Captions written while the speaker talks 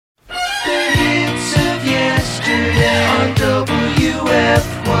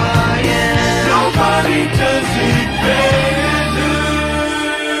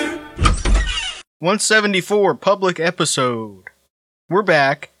174 public episode. We're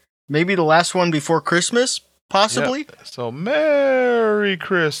back. Maybe the last one before Christmas, possibly. Yep. So Merry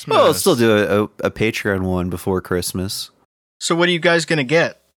Christmas. Well, I'll still do a Patreon one before Christmas. So what are you guys going to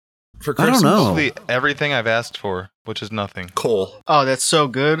get? For I Christmas? don't know. Probably everything I've asked for, which is nothing. Coal. Oh, that's so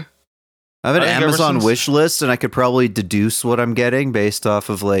good. I have an I think ever Amazon since- wish list, and I could probably deduce what I'm getting based off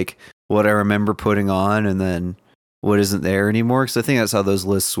of like what I remember putting on, and then what isn't there anymore. Because I think that's how those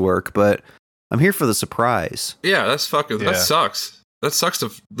lists work. But I'm here for the surprise. Yeah, that's fucking. Yeah. That sucks. That sucks to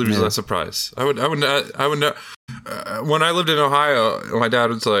lose that surprise. I would not. When I lived in Ohio, my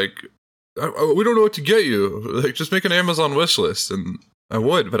dad was like, "We don't know what to get you. Like, just make an Amazon wish list." And I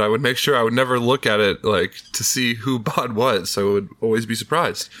would, but I would make sure I would never look at it like to see who bought what, so I would always be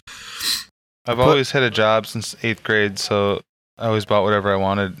surprised. I've always had a job since 8th grade, so I always bought whatever I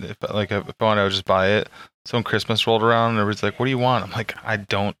wanted. If I wanted, I would just buy it. So when Christmas rolled around, and everybody's like, "What do you want?" I'm like, "I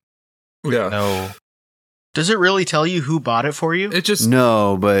don't Yeah, know." Does it really tell you who bought it for you? it just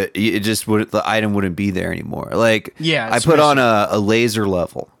No, but it just would the item wouldn't be there anymore. Like Yeah. I it's put on missing. a laser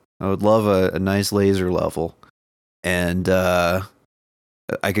level. I would love a nice laser level, and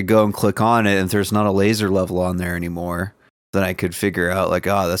I could go and click on it, and if there's not a laser level on there anymore, then I could figure out like,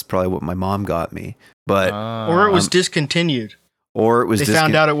 oh, that's probably what my mom got me. But Or it was discontinued. or it was They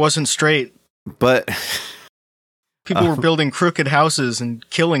found out it wasn't straight. But People were building crooked houses and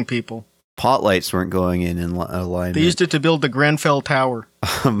killing people. pot lights weren't going in alignment. They used it to build the Grenfell Tower.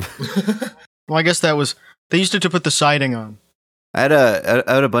 Well, I guess that was... They used it to put the siding on. I had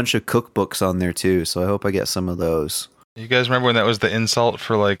a bunch of cookbooks on there too, so I hope I get some of those. You guys remember when that was the insult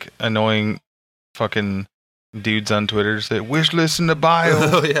for like annoying fucking dudes on Twitter to say wish list in the bio?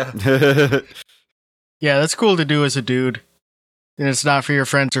 oh yeah. Yeah, that's cool to do as a dude. And it's not for your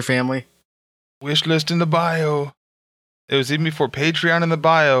friends or family. Wish list in the bio. It was even before Patreon in the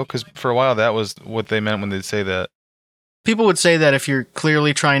bio, because for a while that was what they meant when they'd say that. People would say that if you're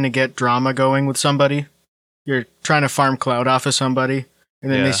clearly trying to get drama going with somebody, you're trying to farm clout off of somebody,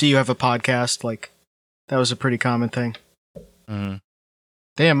 and then they Yeah. see you have a podcast, like, that was a pretty common thing. Mm-hmm.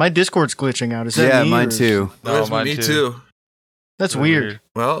 Damn, my Discord's glitching out. Is that Yeah, me? mine or- too. No, me mine too. That's weird.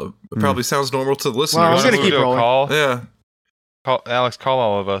 Well, it probably sounds normal to the listeners. Well, I'm Want gonna us keep do a rolling. Call? Yeah. Call Alex. Call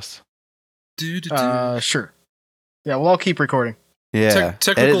all of us. Sure. Yeah, well, I'll keep recording. Yeah,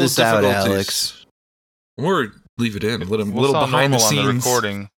 Technical edit this out, difficulties. Alex. Or leave it in. Let them We'll little sound behind the normal on the scenes.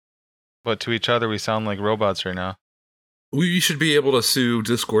 recording, but to each other we sound like robots right now. We should be able to sue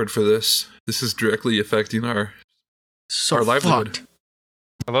Discord for this. This is directly affecting our So livelihood. fucked.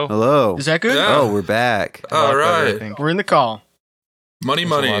 Hello. Hello. Is that good? Yeah. Oh, we're back. A lot All better, I right. think. We're in the call. Money,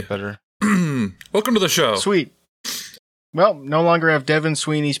 It's a money. lot better. Welcome to the show. Sweet. Well, no longer have Devin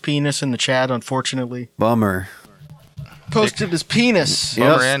Sweeney's penis in the chat, unfortunately. Bummer. Posted his penis. Yep.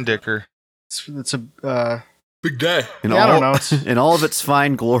 Bummer and Dicker. It's a, Big day. In Yeah, I all, don't know. It's- in all of its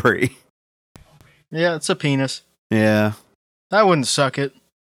fine glory. yeah, it's a penis. Yeah. I wouldn't suck it.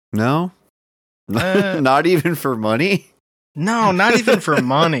 No. Not even for money. No, not even for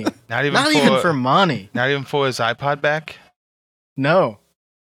money. Not even Not for, even for money. Not even for his iPod back. No.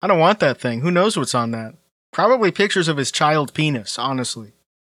 I don't want that thing. Who knows what's on that? Probably pictures of his child penis, honestly.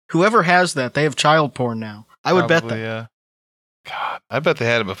 Whoever has that, they have child porn now. I would bet that. Yeah. God, I bet they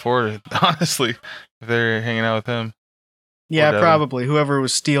had it before. Honestly, if they're hanging out with him, Yeah, Whatever. probably. Whoever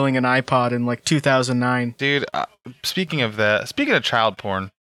was stealing an iPod in like 2009. dude. Speaking of child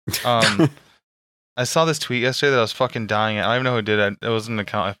porn, I saw this tweet yesterday that I was fucking dying at. I don't even know who did it. It wasn't an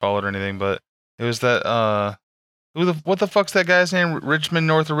account I followed or anything, but it was that what the fuck's that guy's name? Richmond,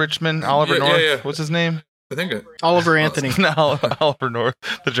 north of Richmond, Oliver Yeah, North. yeah. What's his name? I think it. Oliver Anthony. No, Oliver North,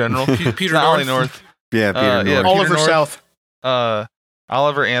 the general. Peter Not Ollie North. North. Yeah, Peter yeah, North. Peter Oliver North. South.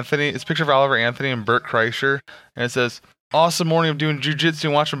 Oliver Anthony. It's a picture of Oliver Anthony and Burt Kreischer, and it says, "Awesome morning of doing jujitsu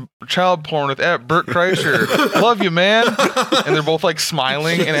and watching child porn with Burt Kreischer. Love you, man." And they're both like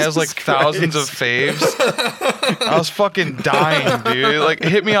smiling, and it has like thousands of faves. I was fucking dying, dude. Like, it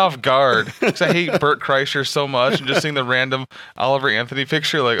hit me off guard because I hate Burt Kreischer so much, and just seeing the random Oliver Anthony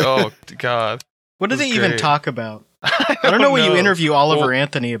picture, like, oh god. What do It was they even great. talk about? I don't know what you interview Oliver Well,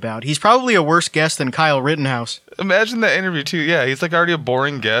 Anthony about. He's probably a worse guest than Kyle Rittenhouse. Imagine that interview too. Yeah, he's like already a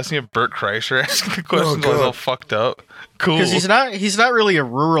boring guest, and you have Burt Kreischer asking the questions while he's all fucked up. Cool. Because he's not really a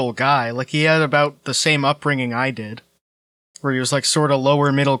rural guy. Like, he had about the same upbringing I did. Where he was like sort of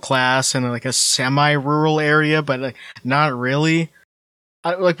lower middle class in like a semi-rural area, but like, not really.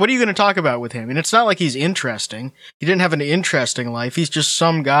 Like, what are you going to talk about with him? And it's not like he's interesting. He didn't have an interesting life. He's just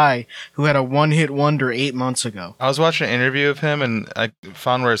some guy who had a one-hit wonder 8 months ago. I was watching an interview of him, and I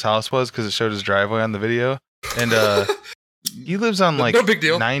found where his house was because it showed his driveway on the video. And He lives on like No big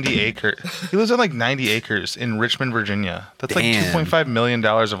deal. 90 acres. He lives on like 90 acres in Richmond, Virginia. That's Damn. like $2.5 million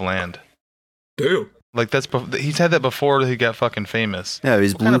of land. Dude. Like he's had that before he got fucking famous. Yeah,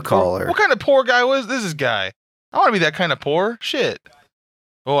 he's blue collar. What kind of poor guy was this guy? I want to be that kind of poor. Shit.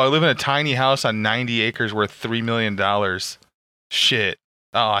 Oh, I live in a tiny house on 90 acres worth $3 million. Shit.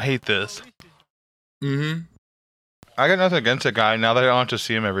 Oh, I hate this. Mm-hmm. I got nothing against that guy now that I don't have to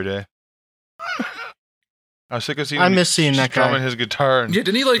see him every day. I was sick of seeing I him miss seeing that guy. strumming his guitar and Yeah,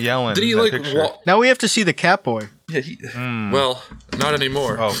 didn't he like yelling. Did he in that like picture. Now we have to see the Catboy. Yeah, well, not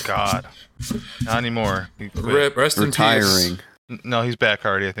anymore. Oh God, not anymore. He quit. Rip, rest in Retiring. peace. No, he's back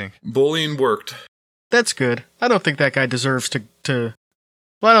already. I think. Bullying worked. That's good. I don't think that guy deserves to.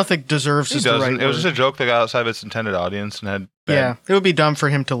 Well, I don't think deserves He is the doesn't. right It was word. just a joke that got outside of its intended audience and had. Bad. Yeah, it would be dumb for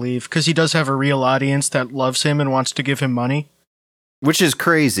him to leave because he does have a real audience that loves him and wants to give him money. Which is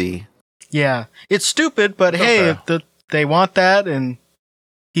crazy. Yeah, it's stupid, but hey, Okay. if they want that and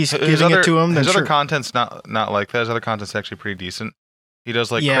he's His giving it to him, then His sure. other content's not like that. His other content's actually pretty decent. He does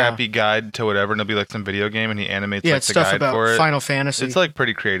like Yeah. crappy guide to whatever, and it'll be like some video game, and he animates Yeah, like it's the stuff guide about for it. Final Fantasy. It's like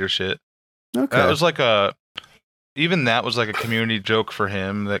pretty creative shit. Okay. That was like even that was like a community joke for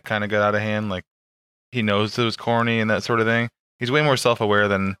him that kind of got out of hand. Like he knows it was corny and that sort of thing. He's way more self-aware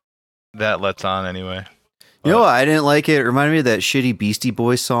than that lets on anyway. You know what? I didn't like it. It reminded me of that shitty Beastie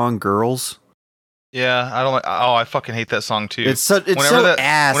Boys song, "Girls." Yeah, I don't like. Oh, I fucking hate that song too. It's so that,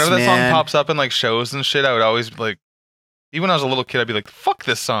 ass, Whenever that man. song pops up in like shows and shit, I would always like. Even when I was a little kid, I'd be like, "Fuck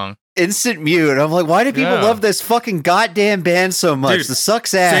this song." Instant mute. I'm like, why do people Yeah. love this fucking goddamn band so much? Dude, This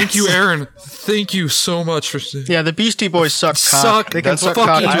sucks ass. Thank you, Aaron. Thank you so much for Yeah, the Beastie Boys suck cock. They can That's suck what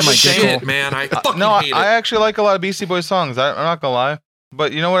cock fucking to my shit, dick. shit, man. I fucking No, hate I it. actually like a lot of Beastie Boys songs. I'm not gonna lie,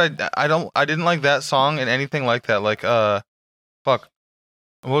 but you know what? I didn't like that song and anything like that. Like fuck.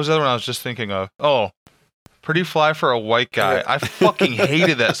 What was the other one I was just thinking of? Oh, Pretty Fly for a White Guy. Yeah. I fucking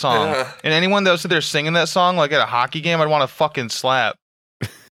hated that song. Yeah. And anyone that was there singing that song, like at a hockey game, I'd want to fucking slap.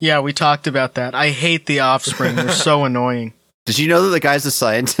 Yeah, we talked about that. I hate the Offspring. They're so annoying. Did you know that the guy's a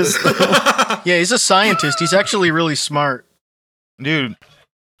scientist? Yeah, he's a scientist. He's actually really smart. Dude,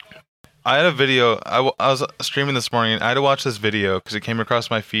 I had a video. I was streaming this morning, and I had to watch this video because it came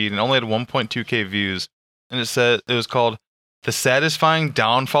across my feed and only had 1.2k views. And it was called "The Satisfying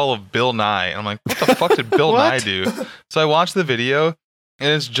Downfall of Bill Nye." And I'm like, what the fuck did Bill What? Nye do? So I watched the video, and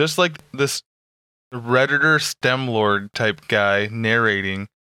it's just like this Redditor STEM Lord type guy narrating.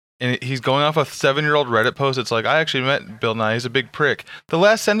 And he's going off a 7-year-old Reddit post. It's like, I actually met Bill Nye. He's a big prick. The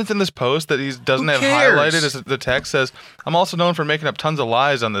last sentence in this post that he doesn't Who have cares? highlighted as the text says, "I'm also known for making up tons of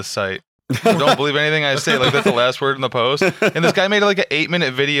lies on this site. Don't believe anything I say." Like, that's the last word in the post. And this guy made like an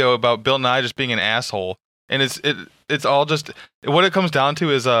 8-minute video about Bill Nye just being an asshole. And it's all just, what it comes down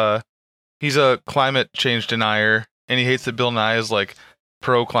to is he's a climate change denier, and he hates that Bill Nye is like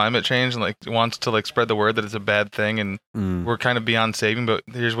pro climate change and like wants to like spread the word that it's a bad thing and we're kind of beyond saving, but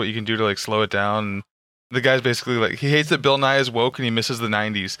here's what you can do to like slow it down. And the guy's basically like, he hates that Bill Nye is woke and he misses the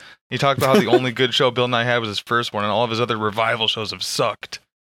 90s. He talked about how the only good show Bill Nye had was his first one, and all of his other revival shows have sucked.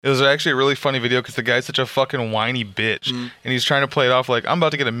 It was actually a really funny video because the guy's such a fucking whiny bitch, and he's trying to play it off like, I'm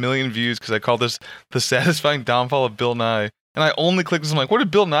about to get 1 million views because I call this the satisfying downfall of Bill Nye. And I only clicked this. I'm like, what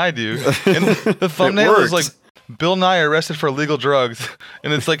did Bill Nye do? And the thumbnail is like, Bill Nye arrested for illegal drugs,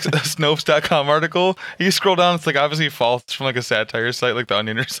 and it's like a Snopes.com article. You scroll down, it's like obviously false from like a satire site like The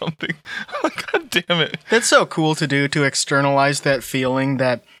Onion or something. I'm like, God damn it. That's so cool to do, to externalize that feeling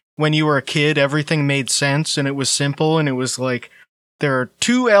that when you were a kid, everything made sense and it was simple, and it was like, there are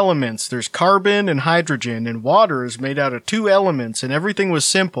 2 elements. There's carbon and hydrogen, and water is made out of 2 elements, and everything was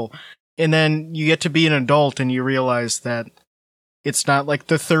simple. And then you get to be an adult and you realize that it's not like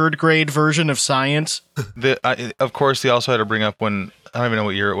the 3rd grade version of science. Of course, he also had to bring up when, I don't even know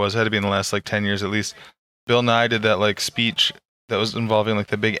what year it was, it had to be in the last like 10 years at least. Bill Nye did that like speech that was involving like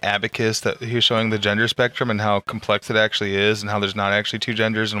the big abacus that he was showing the gender spectrum and how complex it actually is and how there's not actually 2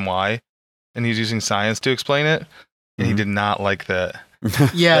 genders and why. And he's using science to explain it. And he did not like that.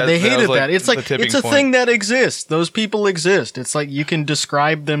 Yeah, they That was, hated like, that. It's the like, tipping it's a point. thing that exists. Those people exist. It's like you can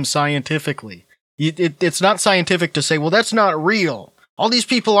describe them scientifically. It's not scientific to say, well, that's not real. All these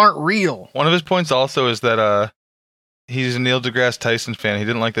people aren't real. One of his points also is that he's a Neil deGrasse Tyson fan. He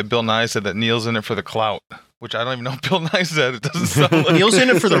didn't like that Bill Nye said that Neil's in it for the clout, which I don't even know if Bill Nye said. It doesn't sound like Neil's in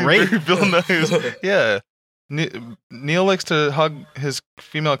it for the very rape. Bill Nye is, yeah. Neil likes to hug his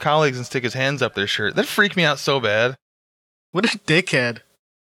female colleagues and stick his hands up their shirt. That freaked me out so bad. What a dickhead.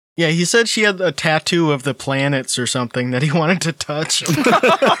 Yeah, he said she had a tattoo of the planets or something that he wanted to touch.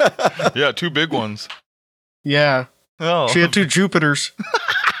 Yeah, 2 big ones. Yeah, Oh, she had 2 Jupiters.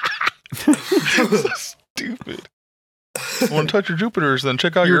 so stupid. Want to touch your Jupiters? Then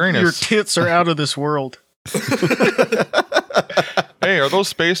check out Your Uranus. tits are out of this world. Hey, are those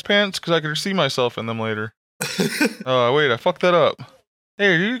space pants? Because I can see myself in them later. Oh, wait, I fucked that up.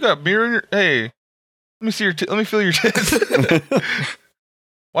 Hey, you got beer in your... Hey, let me see your... Let me feel your tits.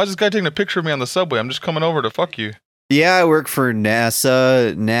 Why is this guy taking a picture of me on the subway? I'm just coming over to fuck you. Yeah, I work for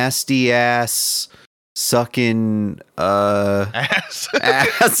NASA. Nasty ass sucking Ass.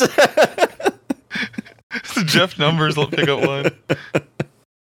 ass. It's the Jeff Numbers pickup line.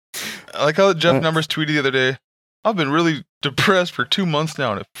 I like how Jeff Numbers tweeted the other day. I've been really depressed for 2 months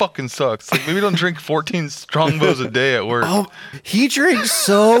now, and it fucking sucks. Like, maybe don't drink 14 Strongbows a day at work. Oh, he drinks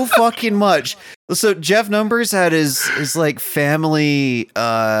so fucking much. So Jeff Numbers had his like family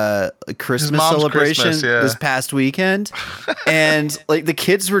Christmas mom's celebration Christmas, yeah. this past weekend, and like the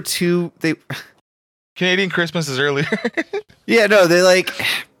kids were Canadian Christmas is earlier. Yeah, no, they like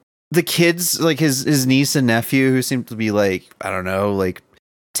the kids, like his niece and nephew, who seemed to be like, I don't know, like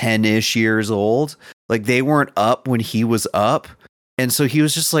 10-ish years old. Like they weren't up when he was up. And so he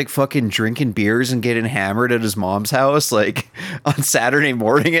was just like fucking drinking beers and getting hammered at his mom's house, like on Saturday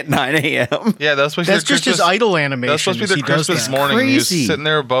morning at 9 a.m. Yeah, that's supposed to be That's just his idol animation. That's supposed to be their Christmas morning. Crazy. He's sitting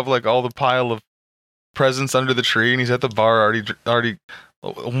there above like all the pile of presents under the tree, and he's at the bar already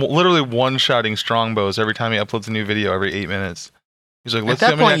literally one-shotting Strongbows every time he uploads a new video every 8 minutes. He's like, At let's see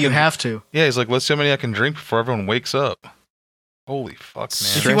how that many point, I you can... have to. Yeah, he's like, let's see how many I can drink before everyone wakes up. Holy fuck,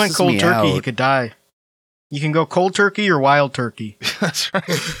 man. If you went Stresses cold me turkey, out. you could die. You can go cold turkey or wild turkey. That's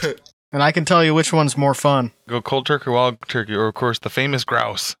right. And I can tell you which one's more fun. Go cold turkey, wild turkey, or of course the famous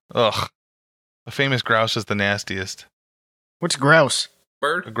grouse. Ugh. The famous grouse is the nastiest. What's grouse? A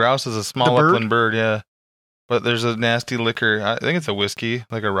Bird? grouse is a small The bird? upland bird, yeah. But there's a nasty liquor. I think it's a whiskey,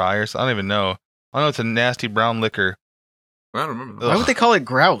 like a rye or something. I don't even know. I know it's a nasty brown liquor. I don't remember. Why would they call it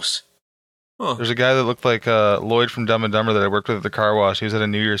grouse? Oh. There's a guy that looked like Lloyd from Dumb and Dumber that I worked with at the car wash. He was at a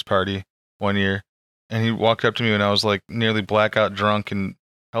New Year's party one year, and he walked up to me when I was like nearly blackout drunk and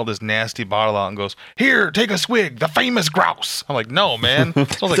held this nasty bottle out and goes, "Here, take a swig, the famous grouse." I'm like, "No, man,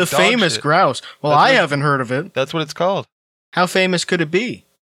 it smells like The dog famous shit." grouse. Well, That's I what- haven't heard of it. That's what it's called. How famous could it be?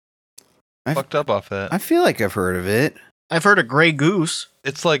 Fucked up off that. I feel like I've heard of it. I've heard of gray goose.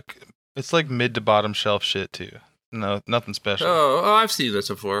 It's like mid to bottom shelf shit too. No, nothing special. Oh, I've seen this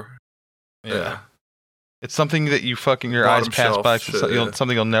before. yeah. yeah. It's something that you fucking your Bottom eyes pass shelf by. shit,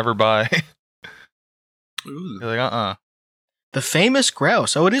 Something you'll never buy. Ooh. You're like, The famous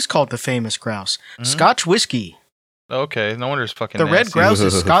grouse. Oh, it is called the famous grouse. Mhm. Scotch whiskey. Okay, no wonder it's fucking The red nasty. grouse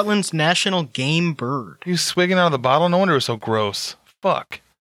is Scotland's national game bird. He was swigging out of the bottle. No wonder it was so gross. Fuck.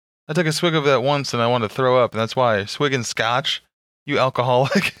 I took a swig of that once and I wanted to throw up, and that's why. Swigging scotch, you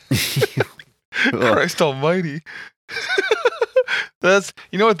alcoholic. Christ almighty.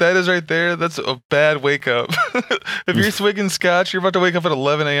 You know what that is right there? That's a bad wake up. If you're swigging scotch, you're about to wake up at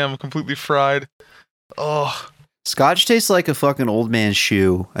 11 a.m. completely fried. Oh, Scotch tastes like a fucking old man's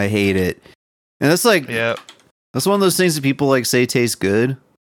shoe. I hate it. And that's like, yeah. that's one of those things that people like say taste good.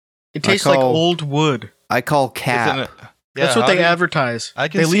 It tastes like call- old wood. I call It's cap. in it. That's Yeah, what how they do you- advertise. I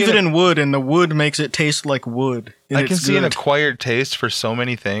can They see leave it it in wood, and the wood makes it taste like wood. and I can it's see an good. acquired taste for so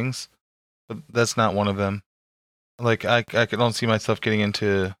many things, but that's not one of them. Like, I don't see myself getting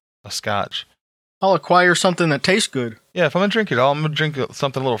into a scotch. I'll acquire something that tastes good. Yeah, if I'm gonna drink it all, I'm gonna drink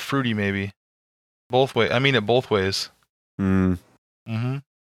something a little fruity, maybe. Both way. I mean it both ways. Mm. Mm-hmm.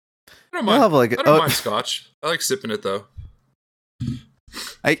 I don't I'll mind. have like I don't mind scotch. I like sipping it though.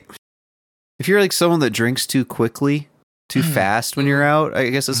 if you're like someone that drinks too quickly, too Mm-hmm. fast when you're out, I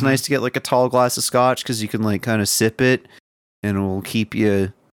guess it's Mhm. nice to get like a tall glass of scotch because you can like kind of sip it and it will keep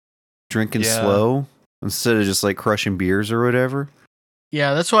you drinking Yeah. slow instead of just like crushing beers or whatever.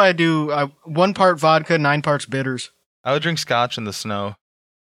 Yeah, that's why I do 1 part vodka, 9 parts bitters. I would drink scotch in the snow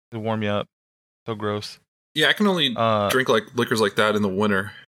to warm you up. So gross. Yeah, I can only drink like liquors like that in the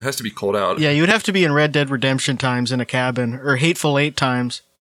winter. It has to be cold out. Yeah, you'd have to be in Red Dead Redemption times in a cabin, or Hateful Eight times.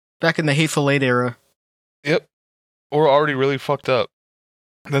 Back in the Hateful Eight era. Yep. Or already really fucked up.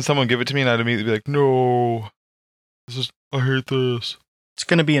 Then someone give it to me and I'd immediately be like, "No, I hate this." It's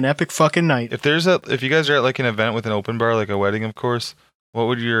gonna be an epic fucking night. If you guys are at like an event with an open bar, like a wedding, of course, what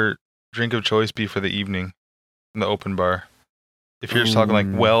would your drink of choice be for the evening in the open bar? If you're just talking like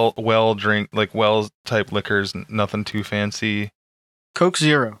well drink, like well type liquors, nothing too fancy. Coke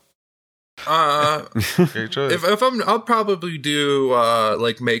Zero. Great choice. If I'll probably do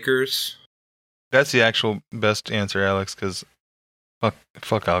like Makers. That's the actual best answer, Alex, because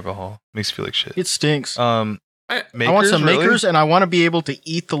fuck alcohol. Makes you feel like shit. It stinks. Makers, I want some really? Makers, and I want to be able to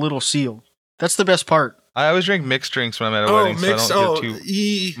eat the little seal. That's the best part. I always drink mixed drinks when I'm at a wedding, so I don't get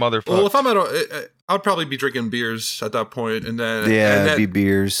too motherfucked. Well, if I'm at I'd probably be drinking beers at that point, and then it'd be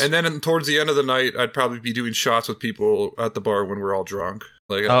beers. And then towards the end of the night, I'd probably be doing shots with people at the bar when we're all drunk.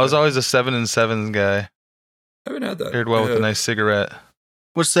 Like I was always a 7 and 7s guy. I haven't had that. Paired well with a nice cigarette.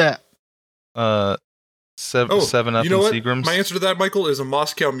 What's that? 7 up you know and what? Seagrams. My answer to that, Michael, is a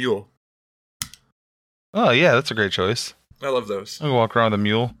Moscow Mule. Oh yeah, that's a great choice. I love those. I'll go walk around with a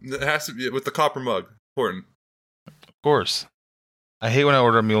mule. It has to be with the copper mug. Important. Of course. I hate when I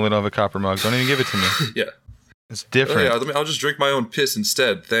order a mule and don't have a copper mug. Don't even give it to me. Yeah. It's different. I'll just drink my own piss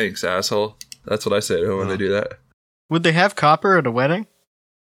instead. Thanks, asshole. That's what I say when they do that. Would they have copper at a wedding?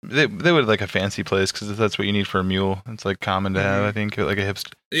 They would like a fancy place because that's what you need for a mule. It's like common to have. I think like a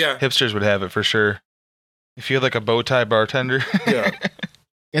hipster. Yeah. Hipsters would have it for sure. If you had like a bow tie bartender. Yeah.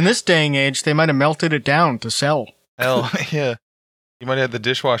 In this day and age, they might have melted it down to sell. Hell, yeah. You might have the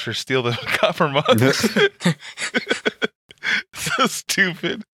dishwasher steal the copper mugs. So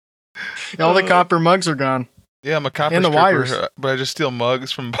stupid. All the copper mugs are gone. Yeah, I'm a copper And the stripper, wires. but I just steal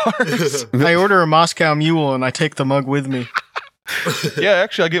mugs from bars. I order a Moscow Mule and I take the mug with me. Yeah,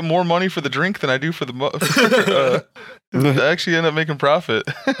 actually, I get more money for the drink than I do for the mug. I actually end up making profit.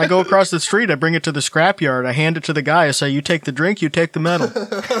 I go across the street, I bring it to the scrapyard, I hand it to the guy, I say, you take the drink, you take the metal.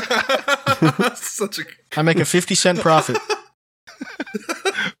 I make a 50-cent profit.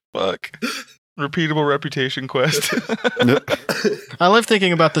 Fuck. Repeatable reputation quest. I love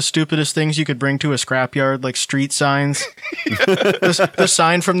thinking about the stupidest things you could bring to a scrapyard, like street signs. The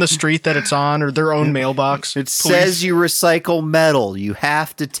sign from the street that it's on, or their own mailbox. It says you recycle metal. You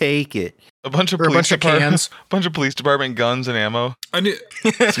have to take it. A bunch of Or a police bunch of cans. bunch of police department guns and ammo. I knew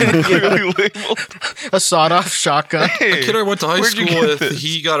Clearly labeled. A sawed-off shotgun. Hey, a kid I went to high where'd you school get with. this?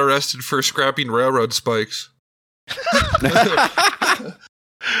 He got arrested for scrapping railroad spikes.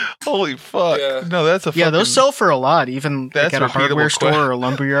 Holy fuck. Yeah. No, that's a Yeah, fucking, those sell for a lot, even like That's at a repeatable hardware store quest. or a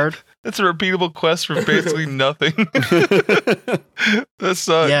lumberyard. That's a repeatable quest for basically nothing. That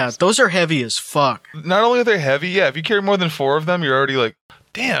sucks. Yeah, those are heavy as fuck. Not only are they heavy, yeah, if you carry more than 4 of them, you're already like,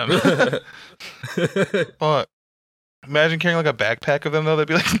 damn. Fuck. Imagine carrying like a backpack of them, though. That'd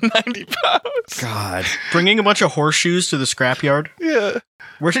be like 90 pounds. God. Bringing a bunch of horseshoes to the scrapyard. Yeah.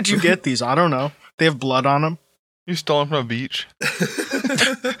 Where did you get these? I don't know. They have blood on them. You stole them from a beach.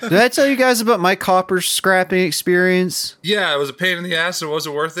 Did I tell you guys about my copper scrapping experience? Yeah, it was a pain in the ass. And was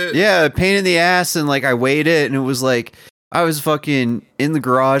it worth it? Yeah, a pain in the ass, and like I weighed it, and it was like I was fucking in the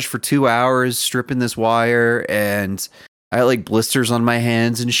garage for 2 hours stripping this wire, and I had like blisters on my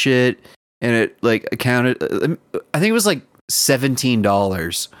hands and shit, and it like accounted. I think it was like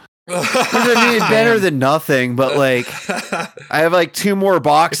 $17. I mean, better than nothing, but like I have like 2 more If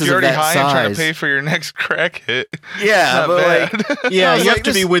boxes you're of already that high size. and trying to pay for your next crack hit, Yeah, not but bad. like Yeah, I was you have like,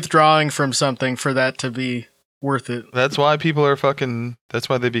 to be this- withdrawing from something for that to be worth it. That's why people are fucking. That's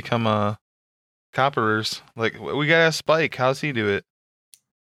why they become copperers. Like we got a Spike. How's he do it?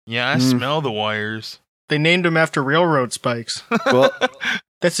 Yeah, I smell the wires. They named him after railroad spikes. well,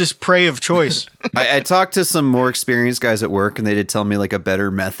 That's his prey of choice. I talked to some more experienced guys at work, and they did tell me like a better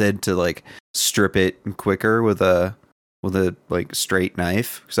method to like strip it quicker with a like straight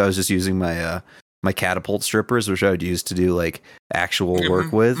knife, because I was just using my my catapult strippers, which I would use to do like actual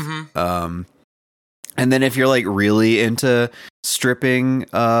work with. Mhm. And then if you're like really into stripping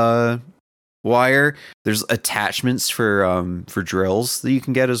wire, there's attachments for drills that you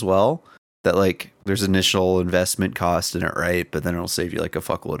can get as well. That like there's initial investment cost in it, right? But then it'll save you like a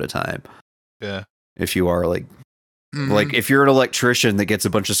fuckload of time. Yeah. If you are like Mhm. like if you're an electrician that gets a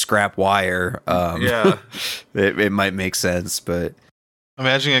bunch of scrap wire, Yeah. it might make sense. But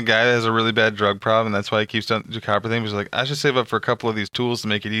Imagine a guy that has a really bad drug problem, and that's why he keeps doing the copper thing. He's like, I should save up for a couple of these tools to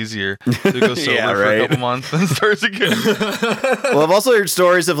make it easier. So he goes sober Yeah, for a right. couple months, then starts again. well, I've also heard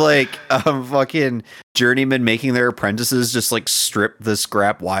stories of like fucking journeymen making their apprentices just like strip the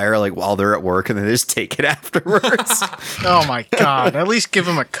scrap wire like while they're at work, and then they just take it afterwards. Oh my god. At least give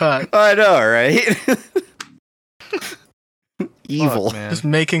him a cut. I know, right? Evil. Fuck, man. Just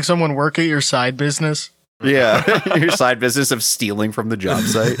making someone work at your side business. Yeah, your side business of stealing from the job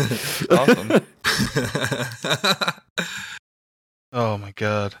site. Awesome. Oh my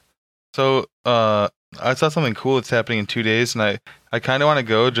god. So I saw something cool that's happening in 2 days, and I kind of want to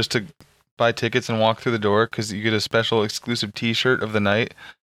go just to buy tickets and walk through the door, because you get a special exclusive T-shirt of the night.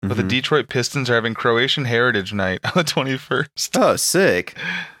 But the Mhm. Detroit Pistons are having Croatian Heritage Night on the 21st. Oh, sick!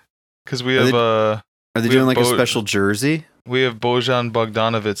 Because we Are have they- Are they We doing have like a boat- special jersey? we have Bojan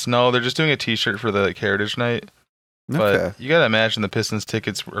Bogdanovic. No, they're just doing a T-shirt for the like, Heritage Night. But Okay. you gotta imagine the Pistons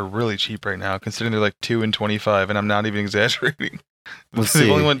tickets are really cheap right now, considering they're like $2 and $25, and I'm not even exaggerating. Let's They've see.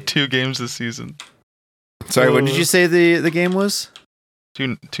 only won 2 games this season. Sorry, what did you say the game was?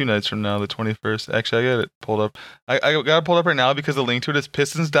 Two nights from now, the 21st. Actually, I got it pulled up. I got it pulled up right now because the link to it is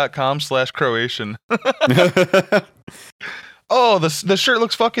pistons.com/Croatian. Oh, the shirt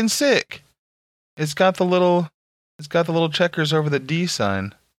looks fucking sick. It's got the little checkers over the D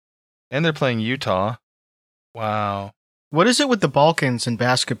sign. And they're playing Utah. Wow. What is it with the Balkans in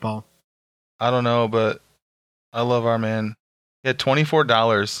basketball? I don't know, but I love our man. He had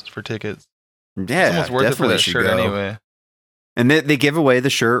 $24 for tickets. Yeah, It's almost worth it for that shirt anyway. And they give away the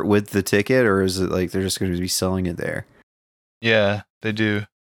shirt with the ticket, or is it like they're just going to be selling it there? Yeah, they do.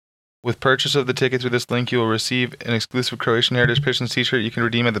 With purchase of the ticket through this link, you will receive an exclusive Croatian Heritage Pistons t-shirt you can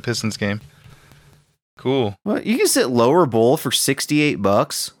redeem at the Pistons game. Cool. Well, you can sit lower bowl for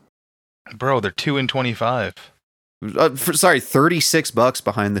 $68. Bro, they're 2 and 25. $36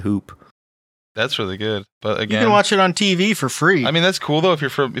 behind the hoop. That's really good. But again, You can watch it on TV for free. I mean, that's cool though if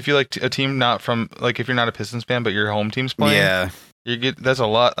you like a team not from, like, if you're not a Pistons fan but your home team's playing. Yeah. That's a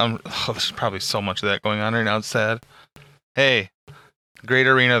lot. There's probably so much of that going on right now. It's sad. Hey, great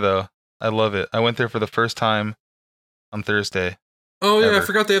arena though. I love it. I went there for the first time on Thursday. Oh yeah, Ever. I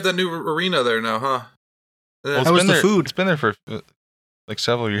forgot they have that new arena there now, huh? Well, How was been the there- food? It's been there for like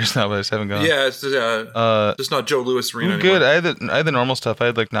several years now, but I just haven't gone. Yeah, it's just not Joe Louis Arena anymore. Good. I had the normal stuff. I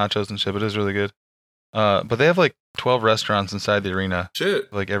had like nachos and shit, but it was really good. But they have like 12 restaurants inside the arena,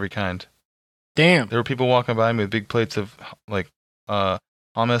 Shit. like every kind. Damn. There were people walking by me with big plates of like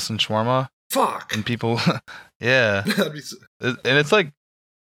hummus and shawarma, Fuck. and people, yeah. That'd be And it's like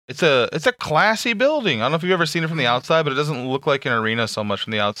it's a classy building. I don't know if you've ever seen it from the outside, but it doesn't look like an arena so much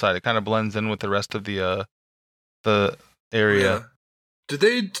from the outside. It kind of blends in with the rest of the area. Yeah. Did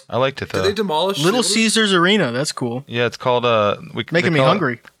they I liked it though. did they demolish Little the- Caesars Arena. That's cool. Yeah, it's called Making me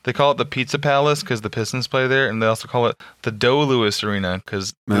hungry. They call it the Pizza Palace because the Pistons play there, and they also call it the Joe Louis Arena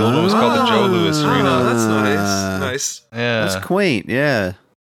because the old one was called the Joe Louis Oh, Arena. that's nice. Nice. Yeah, That's quaint, yeah.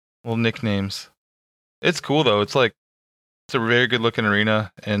 little nicknames. It's cool though. It's a very good looking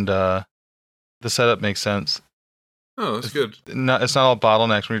arena, and the setup makes sense. Oh, that's good. It's not all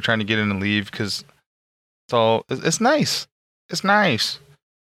bottlenecks when you're trying to get in and leave because it's nice. It's nice.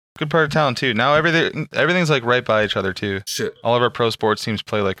 Good part of town too. Now everything's like right by each other too. Shit. All of our pro sports teams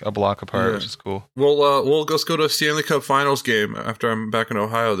play like a block apart, Yeah. which is cool. We'll just go to a Stanley Cup Finals game after I'm back in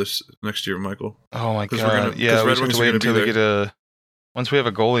Ohio this next year, Michael. Oh my 'Cause god! we're gonna- 'cause We Red just have Wings to are wait gonna until be we get once we have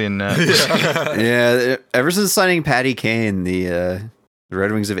a goalie in net. Yeah. Yeah, ever since signing Patty Kane, the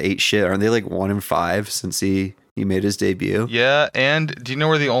Red Wings have ate shit. Aren't they like 1-5 since he made his debut? Yeah, and do you know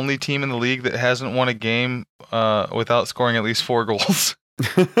we're the only team in the league that hasn't won a game without scoring at least 4 goals?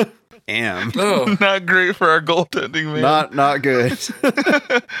 Damn. Oh. Not great for our goaltending, man. Not good.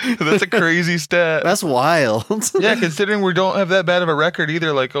 That's a crazy stat. That's wild. Yeah, considering we don't have that bad of a record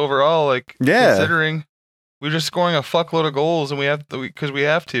either, like overall, like Yeah. considering we're just scoring a fuckload of goals and we have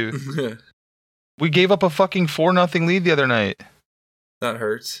to. We gave up a fucking 4-0 lead the other night. That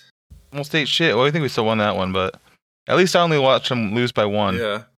hurts. Almost ate shit. Well, I think we still won that one, but at least I only watched them lose by 1.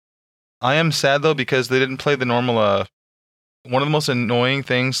 Yeah. I am sad though because they didn't play the normal. One of the most annoying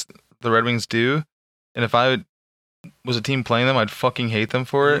things the Red Wings do, and if I was a team playing them, I'd fucking hate them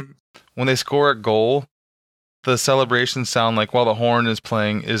for it. When they score a goal, the celebrations sound like while the horn is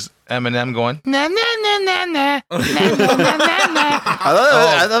playing is Eminem going na na na na na na na na na.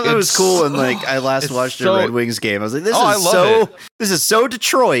 I thought it was it's cool, and like I last it's watched so- a Red Wings game. I was like, I love this is so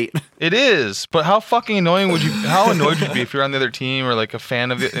Detroit. It is, but how fucking annoying would you? How annoyed would you be if you're on the other team or like a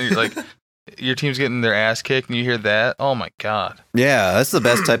fan of it, and you're like your team's getting their ass kicked and you hear that? Oh my god. Yeah, that's the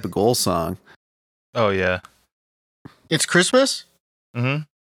best type of goal song. Oh yeah. It's Christmas? Mm-hmm.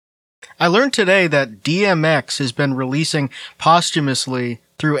 I learned today that DMX has been releasing posthumously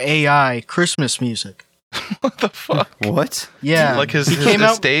through AI Christmas music. What the fuck? What? Yeah. Like his he came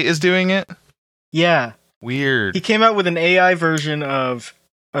out. estate is doing it. Yeah. Weird. He came out with an AI version of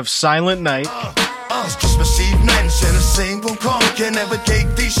Silent Night. Christmas Eve night and Santa single come. Can't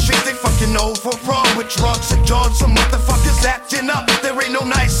navigate these streets, they fucking overrun with drugs and drugs. Some motherfuckers acting up. There ain't no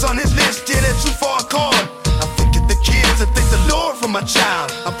nice on his list, yeah, they're too far gone. I think of the kids, I thank the Lord for my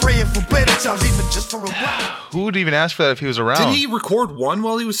child. I'm praying for better times, even just for a while. Who would even ask for that if he was around? Did he record one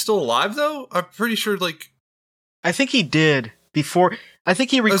while he was still alive though? I'm pretty sure like I think he did before. I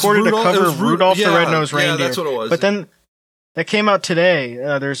think he recorded Rudolph- a it cover was of Ru- Rudolph the yeah, Red-Nosed yeah, Reindeer. that's what it was. But then that came out today.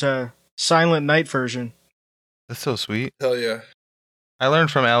 There's a Silent Night version. That's so sweet. hell yeah. I learned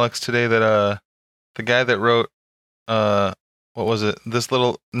from Alex today that the guy that wrote what was it?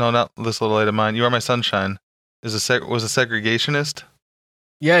 Not This Little Light of Mine. You Are My Sunshine. Was a segregationist.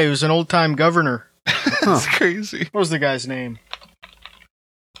 Yeah, he was an old-time governor. That's crazy. What was the guy's name?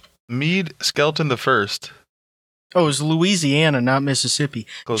 Meade Skelton the First. Oh, it was Louisiana, not Mississippi.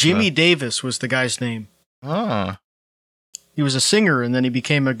 Close Jimmy enough. Davis was the guy's name. Oh, He was a singer, and then he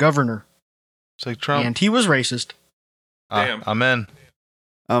became a governor. it's like Trump. And he was racist. Damn. Amen.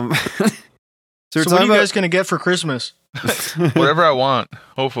 So, we're So what are talking you about- guys going to get for Christmas? Whatever I want,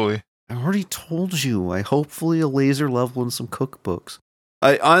 hopefully. I already told you. I hopefully a laser level and some cookbooks.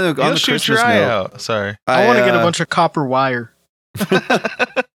 On You'll the shoot Christmas your eye note, out. Sorry. I want to get a bunch of copper wire.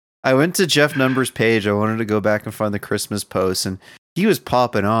 I went to Jeff Number's page. I wanted to go back and find the Christmas post, and he was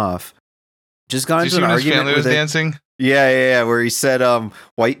popping off. Just got Did you into see an when his argument family was with dancing? Yeah, where he said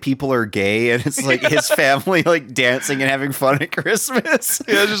white people are gay, and it's like his family like dancing and having fun at Christmas.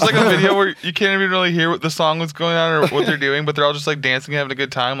 Yeah, it's just like a video where you can't even really hear what the song was going on or what they're doing, but they're all just like dancing, having a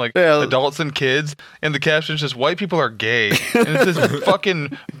good time, like Yeah. adults and kids. And the caption's just "White people are gay," and it's this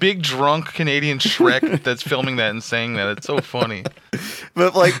fucking big drunk Canadian Shrek that's filming that and saying that. It's so funny.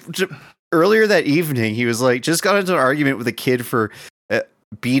 But like earlier that evening, he was like just got into an argument with a kid for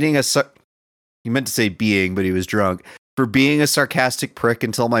beating a. He meant to say being, but he was drunk. For being a sarcastic prick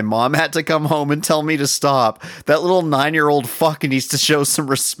until my mom had to come home and tell me to stop. That little 9-year-old fucking needs to show some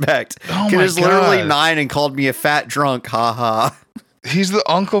respect. Oh Kid my is literally God. 9 and called me a fat drunk. Ha ha. He's the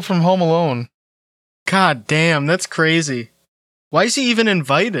uncle from Home Alone. God damn, that's crazy. Why is he even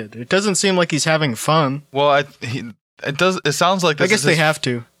invited? It doesn't seem like he's having fun. Well, it does. It sounds like I this guess is they his- have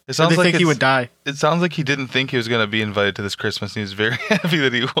to. It Or sounds they like think he it's- would die. It sounds like he didn't think he was going to be invited to this Christmas, and he was very happy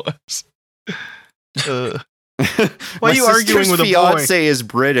that he was. Why are you arguing with a boy? fiance is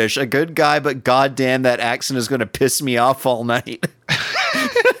British, a good guy, but goddamn, that accent is going to piss me off all night.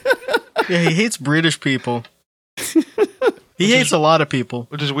 Yeah, he hates British people. He hates a lot of people.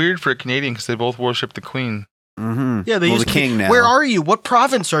 Which is weird for a Canadian because they both worship the Queen. Mm-hmm. Yeah, they well, used the to be- king now. Where are you? What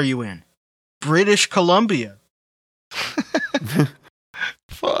province are you in? British Columbia.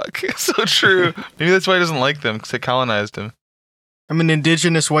 Fuck, it's so true. Maybe that's why he doesn't like them because they colonized him. I'm an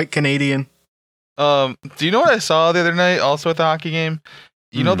indigenous white Canadian. Do you know what I saw the other night? Also at the hockey game,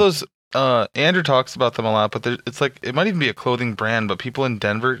 you know Hmm. those. Andrew talks about them a lot, but it's like it might even be a clothing brand. But people in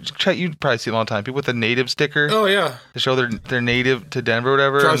Denver, Chet, you probably see them all the time. People with a native sticker Oh yeah. to show they're native to Denver, or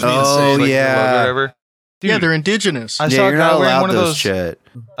whatever. Drives and me Oh, insane. like, yeah. their logo, whatever. Yeah, Dude, they're indigenous. I Yeah, saw a you're guy not wearing allowed one of those those. shit.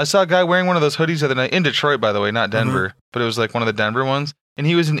 I saw a guy wearing one of those hoodies the other night in Detroit, by the way, not Denver, but it was like one of the Denver ones, and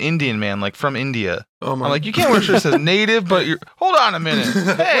he was an Indian man, like from India. Oh my. I'm like, you can't wear a shirt that says native, but you're. Hold on a minute.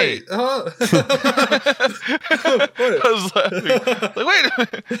 Hey. Wait, huh? I was laughing. Like, wait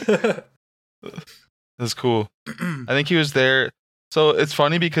a minute. That's cool. I think he was there. So it's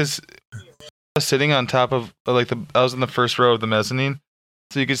funny because I was sitting on top of like I was in the first row of the mezzanine,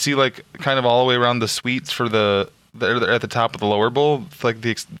 so you could see like kind of all the way around the suites for they're at the top of the lower bowl, like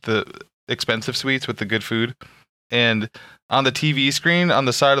the expensive suites with the good food, and on the TV screen on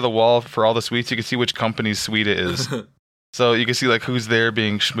the side of the wall for all the suites, you can see which company's suite it is. So you can see like who's there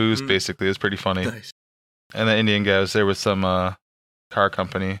being schmoozed. Basically, it was pretty funny. Nice. And the Indian guy was there with some car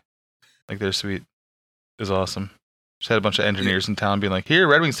company, like their suite. It was awesome. Just had a bunch of engineers in town being like, "Here,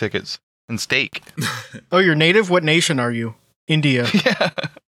 Red Wings tickets and steak." Oh, you're native? What nation are you? India. Yeah,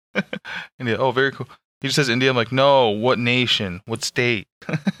 India. Oh, very cool. He just says India. I'm like, no. What nation? What state?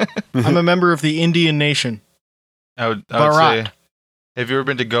 I'm a member of the Indian nation. I would Bharat. say, have you ever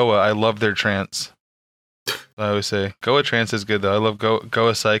been to Goa? I love their trance. I always say Goa trance is good though. I love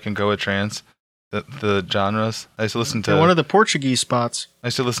Goa psych and Goa trance. The genres. I used to listen to. They're one of the Portuguese spots. I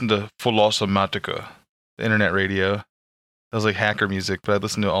used to listen to Filosamatica, the internet radio. That was like hacker music, but I'd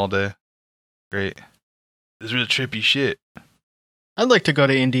listen to it all day. Great. This is really trippy shit. I'd like to go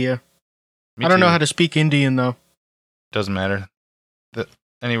to India. Me I don't know too. how to speak Indian, though. Doesn't matter.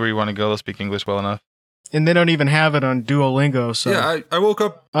 Anywhere you want to go, they'll speak English well enough. And they don't even have it on Duolingo, so Yeah, I woke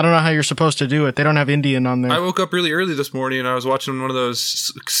up. I don't know how you're supposed to do it. They don't have Indian on there. I woke up really early this morning and I was watching one of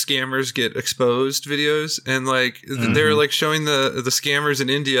those scammers get exposed videos, and like they were like showing the scammers in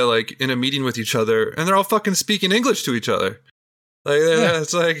India like in a meeting with each other, and they're all fucking speaking English to each other. Like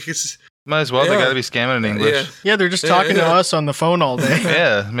it's like it's Might as well. They Yeah. got to be scamming in English. yeah. Yeah, they're just Yeah, talking to yeah. us on the phone all day.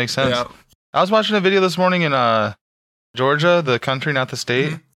 Yeah, it makes sense. Yeah. I was watching a video this morning in Georgia, the country, not the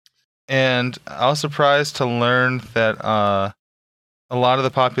state, and I was surprised to learn that a lot of the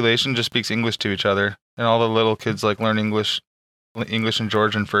population just speaks English to each other, and all the little kids like learn English and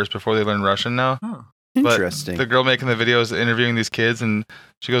Georgian first before they learn Russian now. Oh. But Interesting. the girl making the video is interviewing these kids, and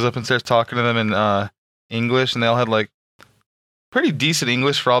she goes up and starts talking to them in English, and they all had like pretty decent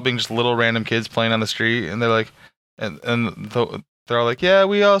English for all being just little random kids playing on the street, and they're like, they're all like, yeah,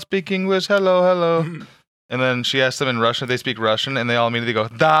 we all speak English, hello, hello. And then she asked them in Russian if they speak Russian, and they all immediately go,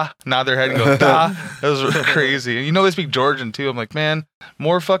 da, nod their head and go, da. That was crazy. And they speak Georgian, too. I'm like, man,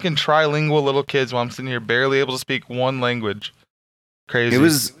 more fucking trilingual little kids while I'm sitting here barely able to speak one language. Crazy. It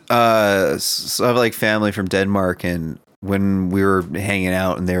was, so I have like family from Denmark, and when we were hanging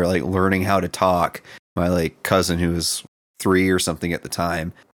out and they were like learning how to talk, my like cousin who was 3 or something at the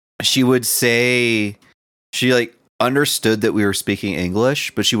time, she would say, she like understood that we were speaking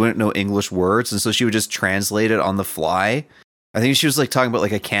English, but she wouldn't know English words, and so she would just translate it on the fly. I think she was like talking about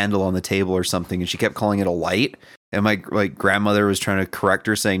like a candle on the table or something, and she kept calling it a light. And my like grandmother was trying to correct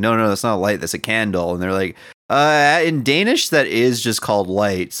her, saying, "No, that's not a light. That's a candle." And they're like, in Danish, that is just called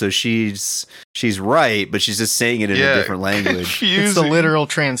light. So she's right, but she's just saying it in a different language. Confusing. It's the literal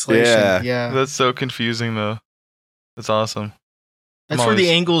translation. Yeah. That's so confusing, though. That's awesome. That's where the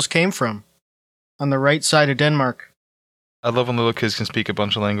Angles came from, on the right side of Denmark. I love when little kids can speak a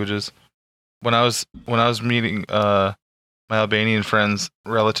bunch of languages. When I was meeting my Albanian friend's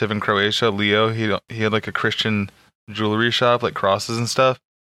relative in Croatia, Leo, he had like a Christian jewelry shop, like crosses and stuff,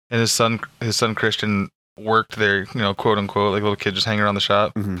 and his son Christian worked there, quote unquote, like a little kid just hanging around the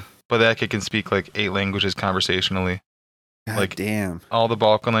shop. Mm-hmm. But that kid can speak like 8 languages conversationally. God like damn. All the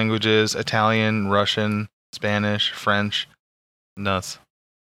Balkan languages: Italian, Russian, Spanish, French. Nuts.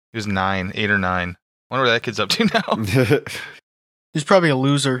 He was 8 or 9. Wonder what that kid's up to now. He's probably a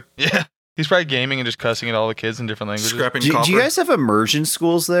loser. Yeah. He's probably gaming and just cussing at all the kids in different languages. Scrapping do copper. you guys have immersion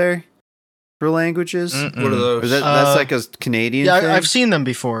schools there for languages? Mm-mm. What are those? Or that's like a Canadian thing? I've seen them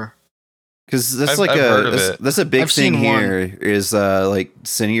before. Because that's I've heard of it. that's a big I've thing seen here is like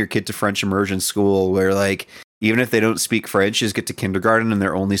sending your kid to French immersion school, where like even if they don't speak French, you just get to kindergarten and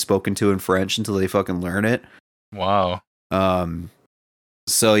they're only spoken to in French until they fucking learn it. Wow.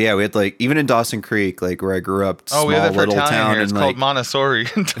 So yeah, we had like even in Dawson Creek, like where I grew up, small we have that for little Italian town, here. It's and called like Montessori.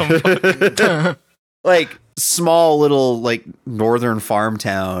 like small little like northern farm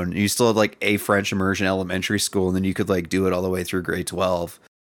town. You still had like a French immersion elementary school, and then you could like do it all the way through grade 12.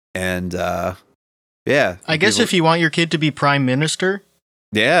 And yeah, I guess if you want your kid to be prime minister,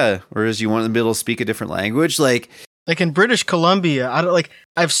 whereas you want them to be able to speak a different language, like in British Columbia,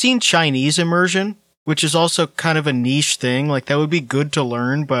 I've seen Chinese immersion, which is also kind of a niche thing. Like that would be good to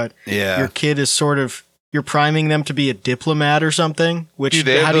learn, but your kid is sort of, you're priming them to be a diplomat or something, which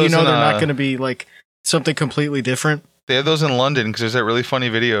how do you know they're not going to be like something completely different? They have those in London because there's that really funny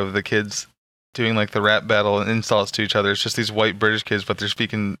video of the kids doing like the rap battle and insults to each other. It's just these white British kids, but they're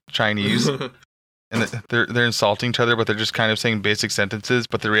speaking Chinese. And they're insulting each other, but they're just kind of saying basic sentences,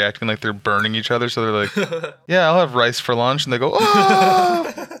 but they're reacting like they're burning each other. So they're like, yeah, I'll have rice for lunch. And they go,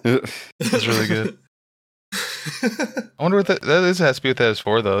 oh! It's really good. I wonder what that has to be what that is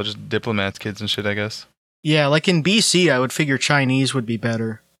for, though. Just diplomats, kids and shit, I guess. Yeah, like in BC, I would figure Chinese would be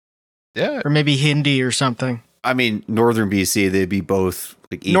better. Yeah. Or maybe Hindi or something. I mean, northern BC, they'd be both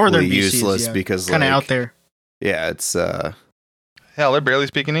like equally Northern BC useless is, because kind of like, out there. Yeah, it's hell, they're barely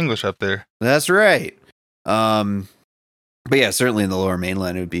speaking English up there. That's right. But yeah, certainly in the lower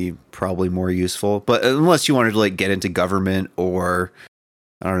mainland, it would be probably more useful. But unless you wanted to like get into government or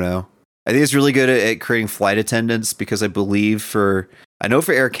I don't know. I think it's really good at creating flight attendants because I know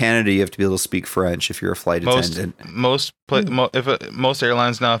for Air Canada, you have to be able to speak French if you're a flight attendant. Most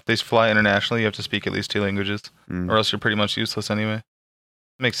airlines now, if they fly internationally, you have to speak at least 2 languages, or else you're pretty much useless anyway.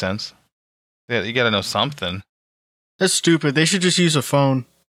 Makes sense. Yeah, you got to know something. That's stupid. They should just use a phone.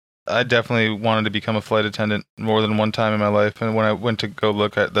 I definitely wanted to become a flight attendant more than one time in my life, and when I went to go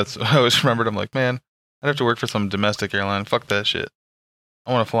look at, I always remembered. I'm like, man, I'd have to work for some domestic airline. Fuck that shit.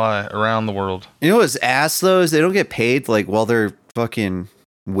 I want to fly around the world. You know what's ass though is they don't get paid like while they're fucking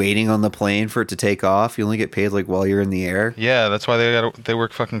waiting on the plane for it to take off. You only get paid like while you're in the air. Yeah, that's why they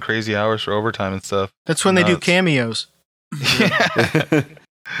work fucking crazy hours for overtime and stuff. That's when they do cameos. Yeah.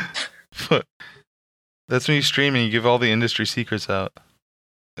 That's when you stream and you give all the industry secrets out.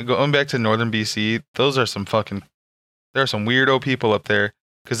 Going back to northern BC, there are some weirdo people up there.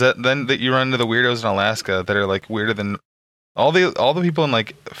 Because then you run into the weirdos in Alaska that are like weirder than all the people in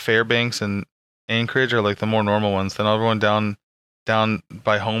like Fairbanks and Anchorage are like the more normal ones. Then everyone down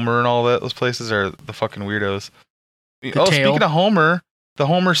by Homer and all those places are the fucking weirdos. Speaking of Homer, the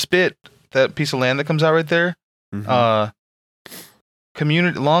Homer Spit, that piece of land that comes out right there. Mm-hmm.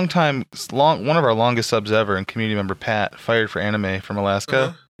 One of our longest subs ever, and community member Pat, fired for anime from Alaska.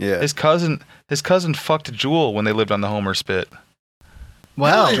 Uh-huh. Yeah, his cousin fucked Jewel when they lived on the Homer Spit.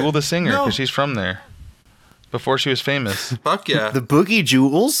 Wow, Jewel the singer, because she's from there. Before she was famous. Fuck yeah. The Boogie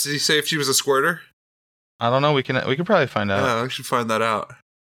Jewels? Did he say if she was a squirter? I don't know. We could probably find out. Yeah, we should find that out.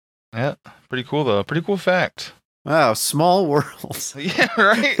 Yeah, pretty cool though. Pretty cool fact. Wow, small world. Yeah,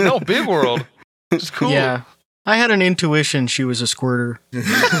 right? No, big world. It's cool. Yeah. I had an intuition she was a squirter.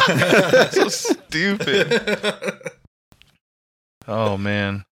 So stupid. Oh,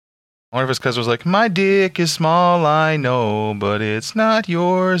 man. One of his cousins was like, my dick is small, I know, but it's not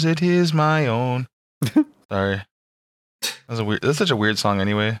yours, it is my own. Sorry. That's such a weird song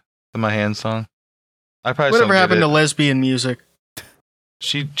anyway. The My Hands song. I probably Whatever happened to lesbian music?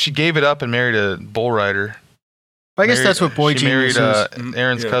 She gave it up and married a bull rider. I guess that's what boy she genius married is.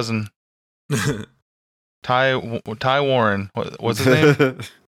 Aaron's cousin. Ty Warren. What's his name?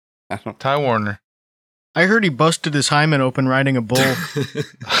 Ty Warner. I heard he busted his hymen open riding a bull.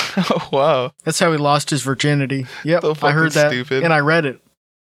 Oh, wow. That's how he lost his virginity. Yep, So I heard fucking that, stupid. and I read it.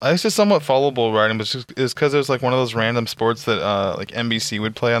 I used to somewhat follow bull riding, but it's because it was like one of those random sports that like NBC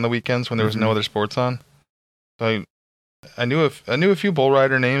would play on the weekends when there was no other sports on. So I knew a few bull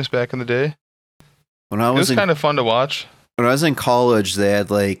rider names back in the day. It was kind of fun to watch. When I was in college, they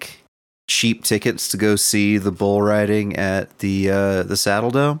had like cheap tickets to go see the bull riding at the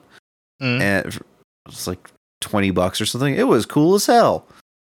Saddle Dome, and it was like $20 or something. It was cool as hell.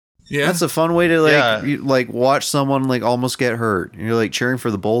 Yeah, that's a fun way to like watch someone like almost get hurt. You're like cheering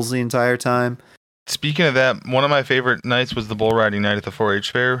for the bulls the entire time. Speaking of that, one of my favorite nights was the bull riding night at the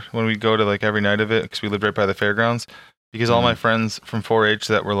 4-H fair when we'd go to like every night of it because we lived right by the fairgrounds. Because all my friends from 4-H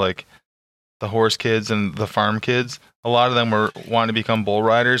that were like the horse kids and the farm kids, a lot of them were wanting to become bull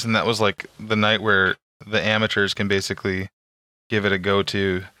riders, and that was like the night where the amateurs can basically give it a go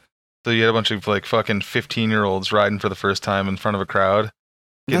to. So you had a bunch of like fucking 15-year-olds riding for the first time in front of a crowd.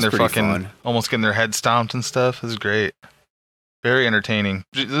 Getting That's their pretty fucking, fun. almost getting their head stomped and stuff. This is great. Very entertaining.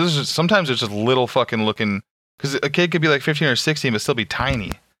 Sometimes it's just little fucking looking, because a kid could be like 15 or 16, but still be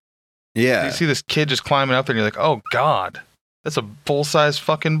tiny. Yeah. You see this kid just climbing up there and you're like, oh God, that's a full-size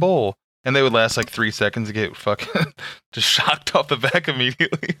fucking bull. And they would last like 3 seconds to get fucking just shocked off the back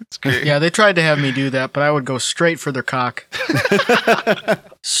immediately. It's great. Yeah, they tried to have me do that, but I would go straight for their cock.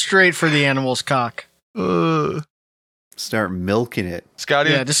 Straight for the animal's cock. Start milking it.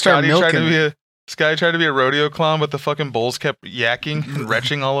 Scotty, Yeah, just start Scotty milking. Scotty tried to be a rodeo clown, but the fucking bulls kept yakking and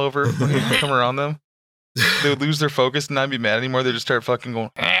retching all over when he'd come around them. They would lose their focus and not be mad anymore. They'd just start fucking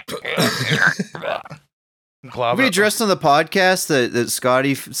going. Have we addressed on the podcast that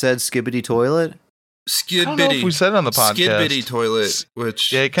Scotty said skibbity toilet? Skid I don't know bitty. if we said it on the podcast. Skid bitty toilet,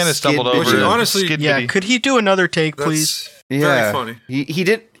 which Yeah, he kind of stumbled Skid over. bitty. it. Honestly, Skid Yeah, bitty. could he do another take, that's please? very funny. He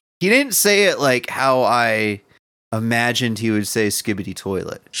didn't say it like how I imagined he would say skibbity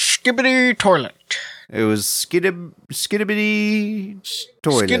toilet. Skibbity toilet. It was skibbity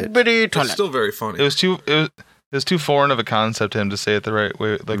toilet. Skibbity It's toilet. still very funny. It was too foreign of a concept to him to say it the right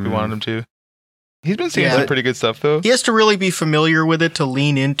way, like we wanted him to. He's been saying Yeah. some pretty good stuff though. He has to really be familiar with it to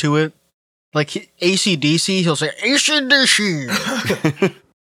lean into it. Like AC/DC, he'll say AC/DC.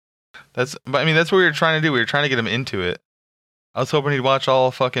 That's what we were trying to do. We were trying to get him into it. I was hoping he'd watch all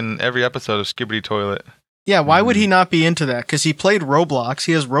fucking every episode of Skibbity Toilet. Yeah, why would he not be into that? Because he played Roblox.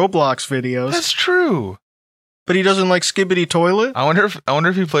 He has Roblox videos, That's true. but he doesn't like Skibbity Toilet. I wonder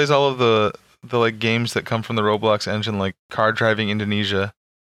if he plays all of the like games that come from the Roblox engine, like car driving Indonesia.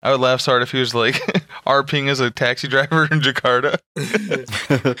 I would laugh so hard if he was like RPing as a taxi driver in Jakarta.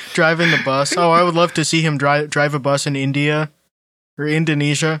 Driving the bus. Oh, I would love to see him drive a bus in India or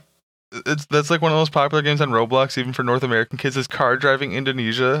Indonesia. That's like one of the most popular games on Roblox, even for North American kids, is car driving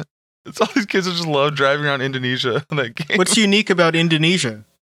Indonesia. It's all these kids that just love driving around Indonesia in that game. What's unique about Indonesia?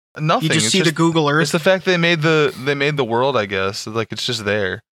 Nothing. You just It's see the Google It's Earth. the fact they made the world, I guess. Like it's just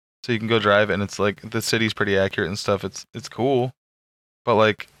there, so you can go drive it, and it's like the city's pretty accurate and stuff. It's cool, but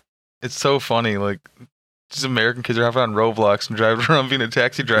like it's so funny. Like just American kids are having on Roblox and driving around being a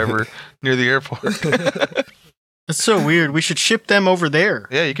taxi driver near the airport. That's so weird. We should ship them over there.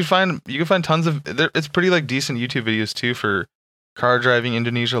 Yeah, you can find tons of. It's pretty like decent YouTube videos too for car driving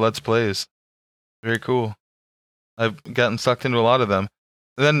Indonesia Let's Plays. Very cool. I've gotten sucked into a lot of them.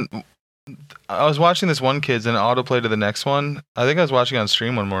 Then I was watching this one kid's and it autoplay to the next one. I think I was watching on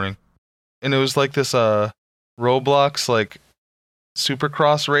stream one morning, and it was like this Roblox like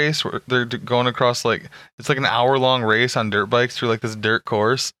supercross race where they're going across like it's like an hour-long race on dirt bikes through like this dirt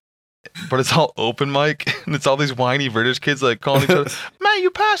course, but it's all open mic and it's all these whiny British kids like calling each other, "Man,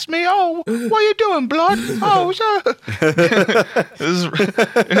 you passed me! Oh, what are you doing, blood? Oh, so."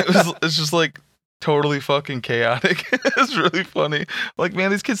 It's just like totally fucking chaotic. It's really funny. Like, man,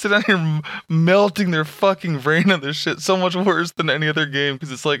 these kids sit down here melting their fucking brain on this shit so much worse than any other game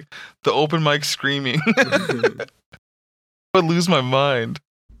because it's like the open mic screaming. I would lose my mind.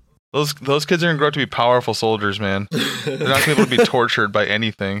 Those kids are gonna grow up to be powerful soldiers, man. They're not gonna be able to be tortured by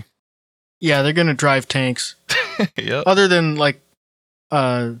anything. Yeah, they're gonna drive tanks. Yep. Other than like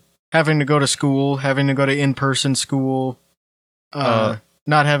having to go to school, having to go to in-person school, not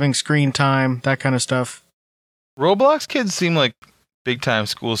having screen time, that kind of stuff. Roblox kids seem like big time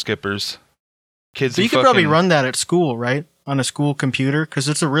school skippers. Kids, So you could probably run that at school, right? On a school computer, because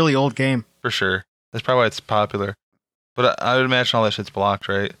it's a really old game. for sure. That's probably why it's popular. But I would imagine all that shit's blocked,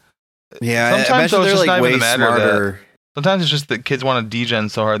 right? Yeah, Sometimes I imagine though, it's they're just like not even way a matter of smarter. Sometimes it's just that kids want to degen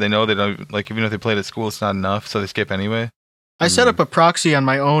so hard they know they don't, like, even if they played at school, it's not enough, so they skip anyway. I set up a proxy on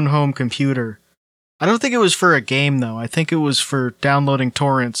my own home computer. I don't think it was for a game, though. I think it was for downloading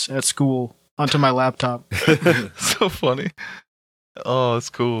torrents at school onto my laptop. So funny. Oh, that's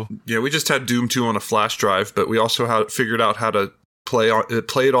cool. Yeah, we just had Doom 2 on a flash drive, but we also had figured out how to play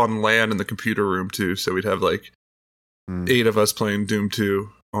it on LAN in the computer room too. So we'd have like 8 of us playing Doom 2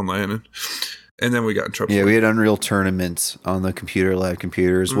 on LAN, and then we got in trouble. Yeah, we had Unreal Tournament on the computer lab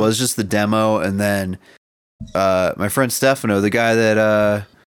computers. Was just the demo, and then my friend Stefano, the guy that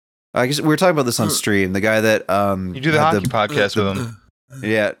I guess we were talking about this on stream. The guy that You do the hockey podcast with him.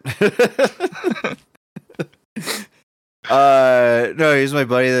 Yeah. No, he was my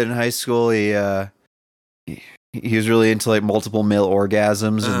buddy that in high school. He was really into like multiple male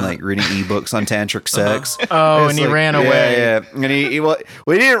orgasms and like reading ebooks on tantric sex. Oh, and he ran away. Yeah, and he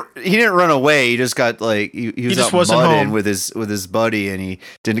didn't run away. He just got like he was just out wasn't mudding home. with his buddy, and he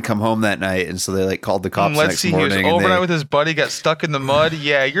didn't come home that night, and so they like called the cops Let's next see, morning. he was overnight with his buddy, got stuck in the mud.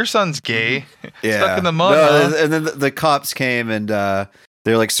 Yeah, your son's gay. Stuck in the mud. No, huh? and then the cops came and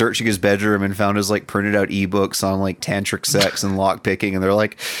they're like searching his bedroom and found his like printed out ebooks on like tantric sex and lock picking, and they're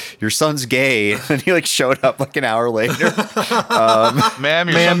like, "Your son's gay," and he like showed up like an hour later. Ma'am,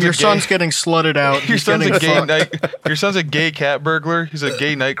 Your son's getting slutted out. Your He's son's getting a gay fucked. Your son's a gay cat burglar. He's a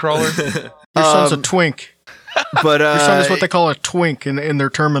gay night crawler. Your son's a twink. But Your son is what they call a twink in their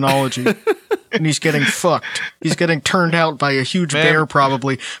terminology. And he's getting fucked. He's getting turned out by a huge Man. bear,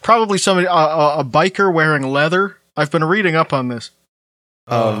 probably. Probably somebody, a biker wearing leather. I've been reading up on this.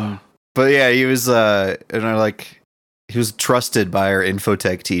 But yeah, he was he was trusted by our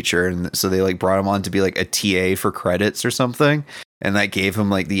infotech teacher, and so they like brought him on to be like a TA for credits or something, and that gave him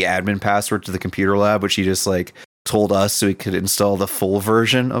like the admin password to the computer lab, which he just like told us so he could install the full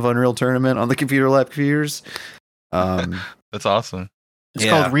version of Unreal Tournament on the computer lab computers. That's awesome. It's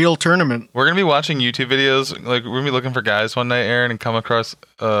called Real Tournament. We're gonna be watching YouTube videos. Like, we're gonna be looking for guys one night, Aaron, and come across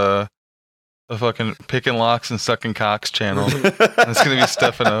a fucking picking locks and sucking cocks channel. And it's gonna be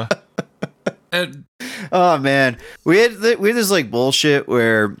Stefano. And Oh man, we had this like bullshit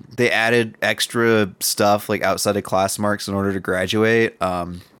where they added extra stuff like outside of class marks in order to graduate.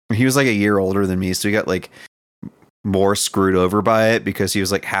 He was like a year older than me, so he got like more screwed over by it because he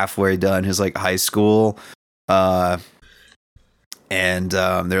was like halfway done his like high school. And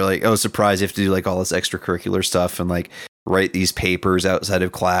they're like, "Oh, surprise! You have to do like all this extracurricular stuff and like write these papers outside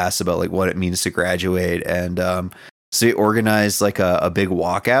of class about like what it means to graduate." And so he organized like a big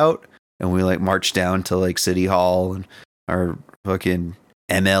walkout, and we like marched down to like City Hall, and our fucking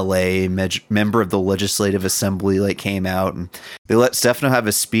MLA member of the Legislative Assembly like came out, and they let Stefano have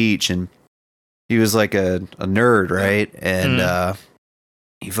a speech, and he was like a nerd, right? And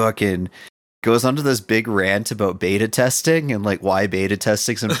he fucking goes onto this big rant about beta testing and like why beta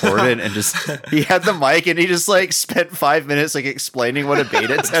testing's important, and just he had the mic and he just like spent 5 minutes like explaining what a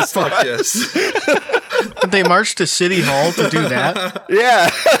beta test was. fuck yes. They marched to City Hall to do that. Yeah.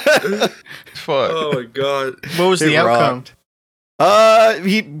 Fuck. Oh my god. What was the It outcome? rocked.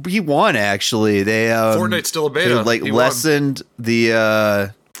 He won actually. They Fortnite's still a beta. They like He won. lessened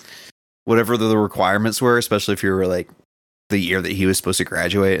the whatever the requirements were, especially if you were like the year that he was supposed to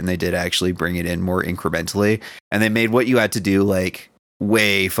graduate, and they did actually bring it in more incrementally, and they made what you had to do like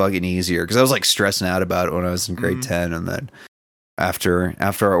way fucking easier, because I was like stressing out about it when I was in grade 10, and then after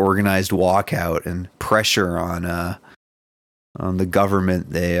our organized walkout and pressure on the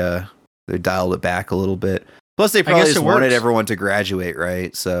government, they dialed it back a little bit. Plus they probably guess just it wanted works. everyone to graduate,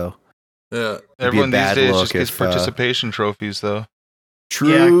 right? So Yeah. Everyone these bad days look just gets if, participation trophies, though.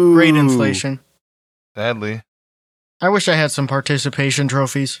 true. Yeah, great inflation. Sadly. I wish I had some participation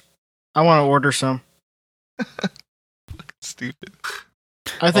trophies. I want to order some. Stupid.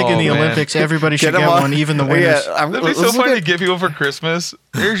 I think in the man. Olympics, everybody should Get 'em get on- one, even the Oh, winners. yeah, That'd be let's so look funny at- to give people for Christmas.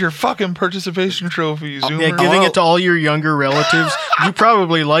 Here's your fucking participation trophy, Zoomer. Yeah, giving it to all your younger relatives. You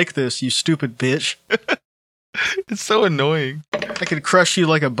probably like this, you stupid bitch. It's so annoying. I could crush you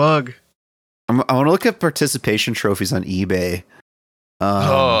like a bug. I want to look at participation trophies on eBay.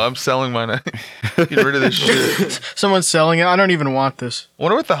 I'm selling mine. Get rid of this shit. Someone's selling it. I don't even want this.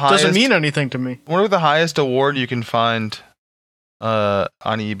 Wonder what the highest Doesn't mean anything to me. wonder what the highest award you can find on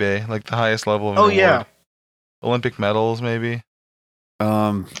eBay, like the highest level of an Oh award. yeah, Olympic medals, maybe.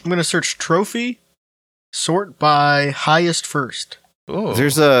 Um, I'm gonna search trophy, sort by highest first. Oh,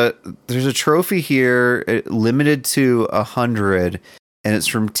 there's a trophy here limited to 100, and it's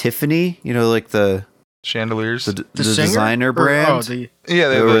from Tiffany. You know, like the chandeliers. the singer? designer Or- brand. oh, the Yeah,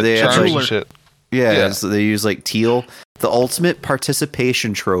 they have Or the they have, charms like- and shit. Yeah, so they use like teal. The ultimate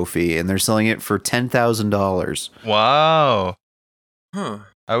participation trophy, and they're selling it for $10,000. Wow. Huh.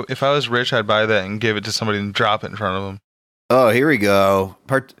 If I was rich, I'd buy that and give it to somebody and drop it in front of them. Oh, here we go.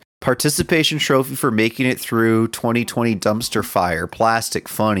 Participation trophy for making it through 2020 dumpster fire. Plastic,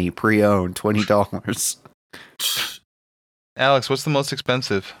 funny, pre-owned, $20. Alex, what's the most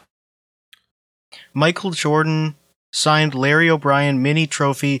expensive? Michael Jordan signed Larry O'Brien mini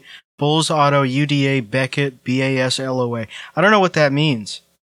trophy, Bulls Auto UDA Beckett BASLOA. I don't know what that means.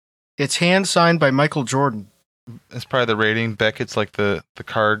 It's hand signed by Michael Jordan. It's probably the rating. Beckett's like the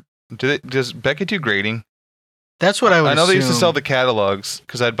card. Does Beckett do grading? That's what I would I know they used to assume. sell the catalogs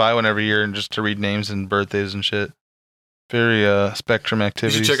because I'd buy one every year and just to read names and birthdays and shit. Very Spectrum You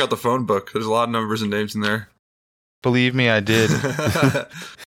activities. should check out the phone book. There's a lot of numbers and names in there. Believe me, I did.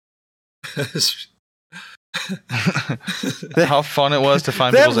 How fun it was to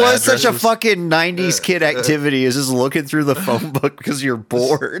find That people's was such a addresses. fucking 90s kid activity, is just looking through the phone book because you're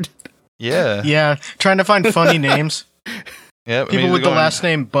bored. Yeah. Yeah, trying to find funny names. Yeah. People with the last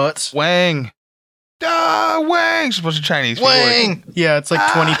name Butts. Wang. Wang. It's a bunch of Chinese people. Wang! Yeah, it's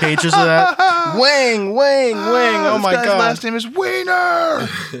like 20 pages of that. Wang, Wang, Wang. Oh this my guy's god. last name is Weiner.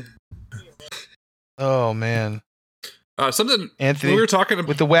 Oh man. Something Anthony, we were talking about.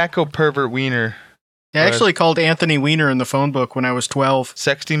 with the wacko pervert Weiner. I actually called Anthony Weiner in the phone book when I was 12,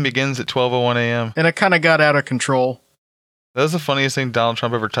 Sexting begins at 12:01 a.m. and it kind of got out of control. That was the funniest thing Donald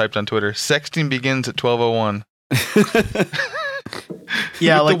Trump ever typed on Twitter. Sexting begins at 12:01.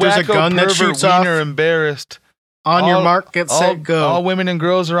 Yeah, With like the there's a wacko gun that pervert shoots off. Weiner embarrassed. On your all- mark, get set, go. All women and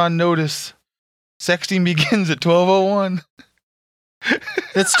girls are on notice. Sexting begins at 12:01.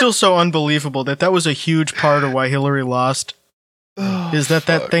 It's still so unbelievable that was a huge part of why Hillary lost. Is that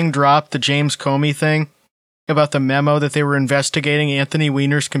thing dropped, the James Comey thing, about the memo that they were investigating Anthony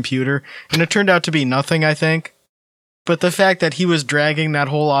Weiner's computer, and it turned out to be nothing, I think. But the fact that he was dragging that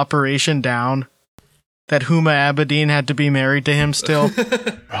whole operation down, that Huma Abedin had to be married to him still,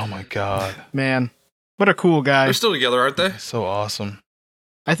 Oh my god. man, what a cool guy. They're still together, aren't they? So awesome.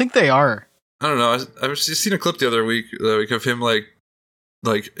 I think they are. I don't know. I was just seen a clip the other week of him like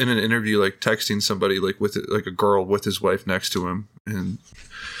in an interview, like texting somebody like with like a girl with his wife next to him, and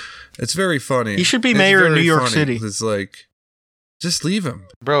it's very funny. He should be It's mayor of very New York funny. City. It's like, just leave him.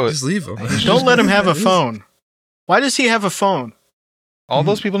 Bro, Just leave him. Don't let him have a phone. Why does he have a phone? all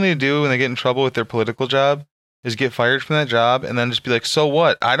those people need to do when they get in trouble with their political job is get fired from that job and then just be like, so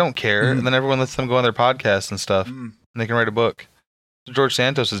what? I don't care. Mhm. And then everyone lets them go on their podcasts and stuff. Mm. And they can write a book. That's what George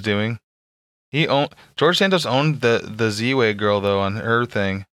Santos is doing. George Santos owned the Z-Way girl, though, on her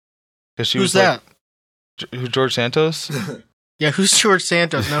thing. She Who's was that? Who's George Santos? Yeah, who's George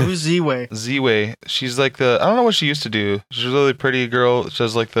Santos? Now, who's Z-Way? Z-Way. She's like I don't know what she used to do. She's a really pretty girl. She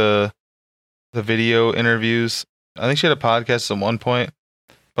does like the video interviews. I think she had a podcast at one point.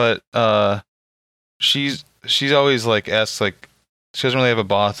 But she's always like asks like, she doesn't really have a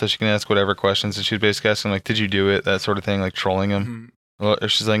boss, so she can ask whatever questions. And she's basically asking like, did you do it? That sort of thing, like trolling him. Mhm. Well,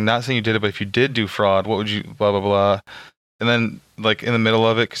 if she's like, not saying you did it, but if you did do fraud, what would you, blah, blah, blah. And then, like, in the middle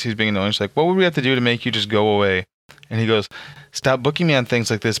of it, because he's being annoying, she's like, what would we have to do to make you just go away? And he goes, stop booking me on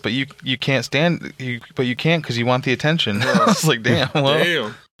things like this, but you can't but you can't because you want the attention. I was like, damn, well,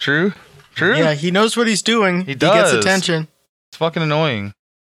 Damn. true. Yeah, he knows what he's doing. He He does. gets attention. It's fucking annoying.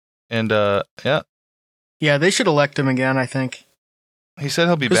 And, yeah, Yeah, they should elect him again, I think. he said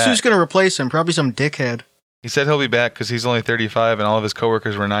he'll be Because back. who's going to replace him? Probably some dickhead. He said he'll be back because he's only 35 and all of his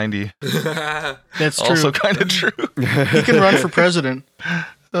coworkers were 90. That's true. Also kind of true. He can run for president.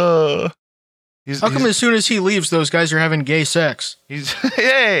 He's, How come as soon as he leaves, those guys are having gay sex? He's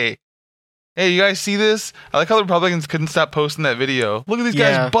hey, you guys see this? I like how the Republicans couldn't stop posting that video. Look at these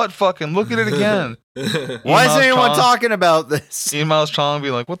Yeah. guys butt fucking. Look at it again. Why is Miles anyone Chong- talking about this? Ian Miles Chong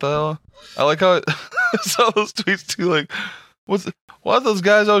being like, "What the hell?" I like how I saw those tweets too. Like, why are those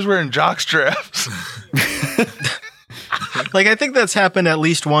guys always wearing jock straps? Like, I think that's happened at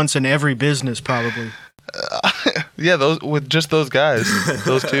least once in every business, probably. Yeah, those with just those guys,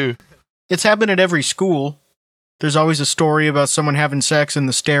 those two. It's happened at every school. There's always a story about someone having sex in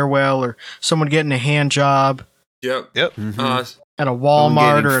the stairwell or someone getting a hand job. Yep. Yep. Mhm. at a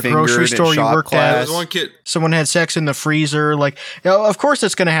Walmart or a grocery store you worked at. There's one kid. Someone had sex in the freezer. Like, of course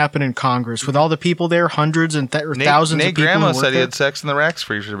it's going to happen in Congress with all the people there, hundreds and thousands Nate of people. Grandma who work said he there. had sex in the rack's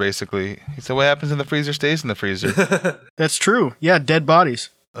freezer, basically. He said what happens in the freezer stays in the freezer. That's true. Yeah, dead bodies.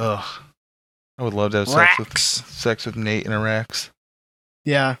 Ugh. I would love to have sex with Nate in a racks.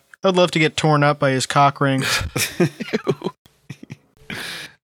 Yeah, I'd love to get torn up by his cock ring.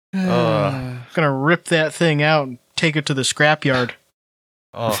 Gonna rip that thing out and take it to the scrapyard.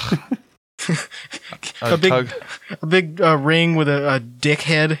 Oh. a big ring with a dick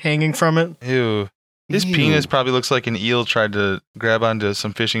head hanging from it. Ew. His penis probably looks like an eel tried to grab onto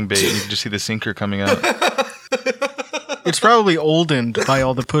some fishing bait and you can just see the sinker coming out. It's probably oldened by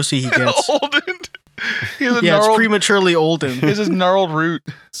all the pussy he gets. Oldened? It's prematurely oldened. He has this gnarled root.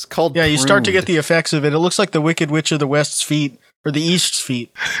 It's called you start to get the effects of it. It looks like the Wicked Witch of the West's feet, or the East's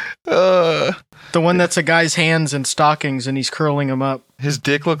feet. The one that's a guy's hands in stockings and he's curling them up. His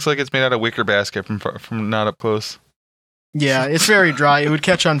dick looks like it's made out of wicker basket from not up close. Yeah, it's very dry. It would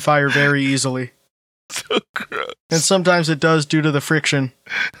catch on fire very easily. So gross. And sometimes it does due to the friction.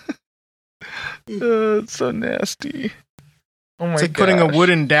 It's so nasty. Oh my It's like putting a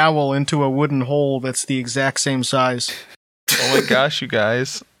wooden dowel into a wooden hole that's the exact same size. Oh my gosh, you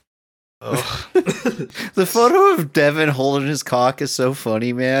guys. Ugh. The photo of Devin holding his cock is so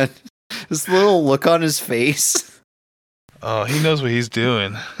funny, man. This little look on his face. Oh, he knows what he's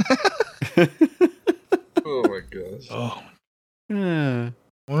doing. Oh my gosh. Oh. Yeah.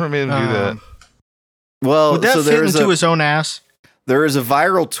 What made him do that? Well, would that so fit into his own ass? There is a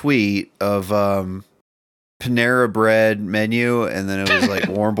viral tweet of Panera Bread menu, and then it was like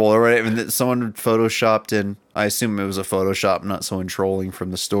warm bowl or whatever, and then someone photoshopped in. I assume it was a Photoshop, not someone trolling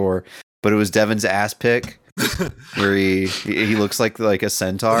from the store, but it was Devin's ass pic, where he looks like a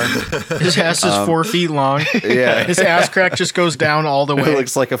centaur. His ass is 4 feet long. Yeah, his ass crack just goes down all the way. It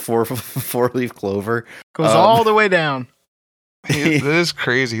looks like a four-leaf clover. Goes all the way down. That is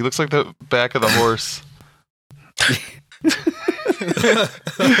crazy. He looks like the back of the horse. The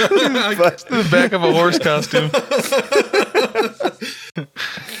back of a horse costume.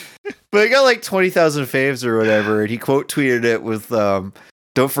 But he got like 20,000 faves or whatever, and he quote tweeted it with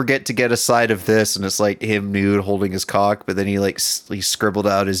 "Don't forget to get a side of this," and it's like him nude holding his cock, but then he scribbled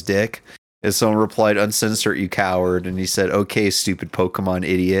out his dick. And someone replied, "Uncensor it, you coward," and he said, "Okay, stupid Pokemon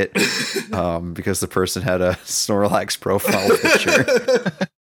idiot," because the person had a Snorlax profile picture.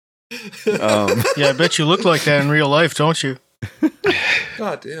 Yeah, I bet you look like that in real life, don't you?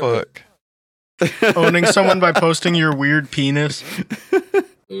 God damn. Fuck. Owning someone by posting your weird penis.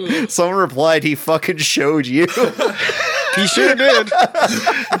 Someone replied, "He fucking showed you." He sure did.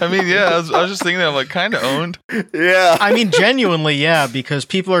 I mean, yeah, I was just thinking that I'm like kind of owned. Yeah. I mean, genuinely, yeah, because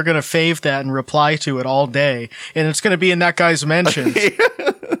people are going to fave that and reply to it all day, and it's going to be in that guy's mentions.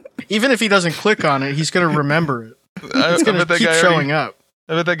 Even if he doesn't click on it, he's going to remember it. It's going to keep showing up.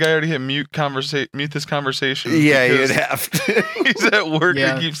 I bet that guy already hit mute this conversation. Yeah, he'd have to. He's at work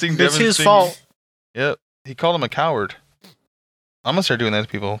and keeps seeing Devin. It's his fault. Yep. He called him a coward. I'm going to start doing that to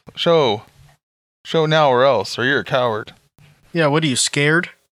people. Show now or else, or you're a coward. Yeah, what are you, scared?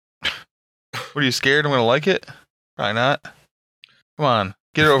 What are you scared I'm going to like it? Probably not. Come on,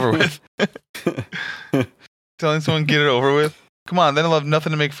 get it over with. Telling someone get it over with? Come on, then I'll have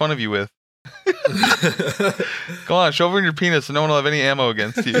nothing to make fun of you with. Come on, show over your penis so no one will have any ammo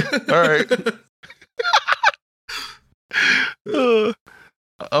against you. Alright. I'm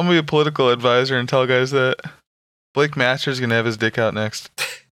going to be a political advisor and tell guys that Blake Masters is going to have his dick out next.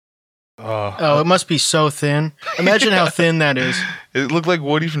 Oh, it must be so thin. Imagine how thin that is. It looked like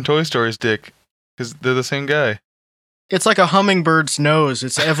Woody from Toy Story's dick, because they're the same guy. It's like a hummingbird's nose.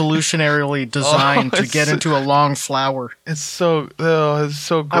 It's evolutionarily designed to get into a long flower. It's so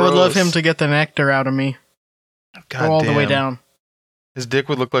gross. I would love him to get the nectar out of me. God Go all damn. the way down. His dick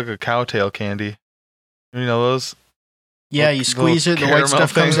would look like a cowtail candy. You know those? Yeah, you squeeze it, the white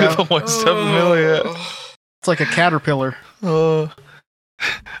stuff comes out. The white stuff in the middle, yeah. It's like a caterpillar.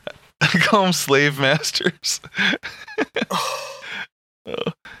 I call them slave masters.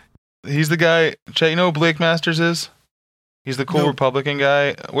 He's the guy. Chet, you know who Blake Masters is? He's the cool Republican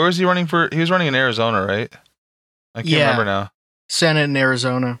guy. Where was he running for? He was running in Arizona, right? I can't remember now. Senate in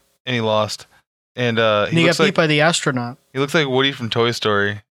Arizona. And he lost. And he got beat by the astronaut. He looks like Woody from Toy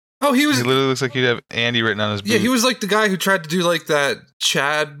Story. Oh, he literally looks like he'd have Andy written on his boot. Yeah, he was like the guy who tried to do like that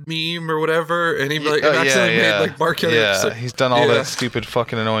Chad meme or whatever, and he like accidentally made like Mark Henry. Yeah, he's done all that stupid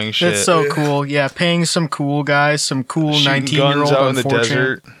fucking annoying shit. It's so cool. Yeah, paying some cool guys, some cool 19-year-old out on in the 4chan.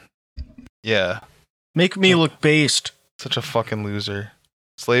 desert. Yeah. Make me look based. Such a fucking loser.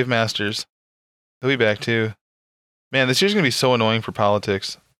 Slave masters. He'll be back too. Man, this year's gonna be so annoying for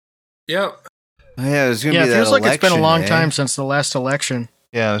politics. Yeah. Yeah, it's gonna Yeah, be it that feels like it's been a election, long eh? time since the last election.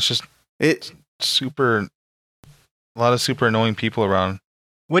 Yeah, it's just It super. A lot of super annoying people around.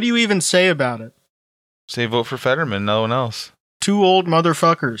 What do you even say about it? Say vote for Fetterman, no one else. 2 old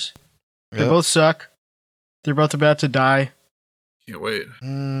motherfuckers. They Yep. both suck. They're both about to die. Can't wait.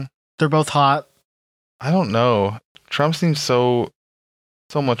 They're both hot. I don't know. Trump seems so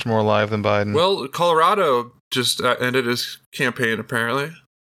much more alive than Biden. Well, Colorado just ended his campaign, apparently.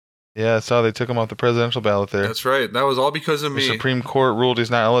 Yeah, I saw they took him off the presidential ballot there. That's right. That was all because of The me. Supreme Court ruled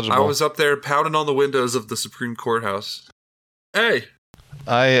he's not eligible. I was up there pounding on the windows of the Supreme Courthouse. Hey!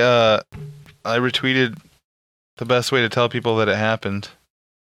 I retweeted the best way to tell people that it happened.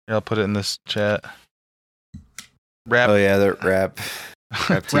 Here, I'll put it in this chat. Rap. oh yeah, the rap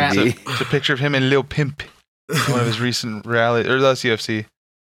TV. It's a picture of him and Lil Pimp. One of his recent rallies. Or that's UFC.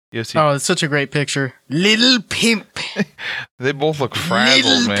 UFC. Oh, it's such a great picture. Little pimp. They both look frazzled,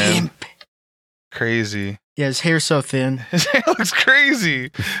 Little man. pimp. Crazy. Yeah, his hair's so thin. His hair looks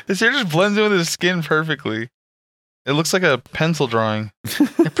crazy. His hair just blends in with his skin perfectly. It looks like a pencil drawing.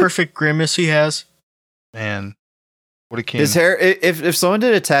 The perfect grimace he has. Man. What a king. His hair. If someone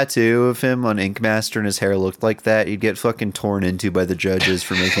did a tattoo of him on Ink Master and his hair looked like that, you'd get fucking torn into by the judges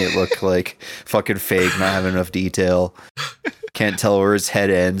for making it look like fucking fake, not having enough detail. Can't tell where his head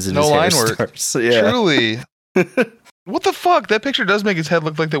ends and No his hair line work. starts. Yeah. Truly. What the fuck? That picture does make his head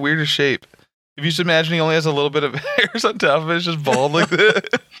look like the weirdest shape. If you just imagine he only has a little bit of hairs on top of it, it's just bald like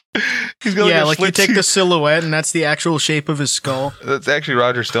that. He's got Yeah, a like you take schlitzy- the silhouette and that's the actual shape of his skull. That's actually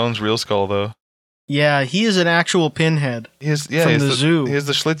Roger Stone's real skull, though. Yeah, he is an actual pinhead. He has, From he has the zoo. He has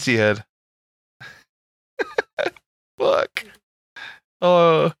the Schlitzy head. Fuck.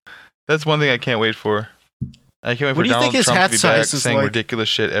 Oh, that's one thing I can't wait for. I can't wait What for do you Donald think his Trump hat to be size back is saying like? ridiculous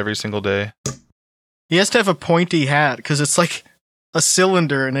shit every single day. He has to have a pointy hat because it's like a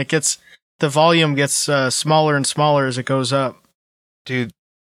cylinder and the volume gets smaller and smaller as it goes up. Dude,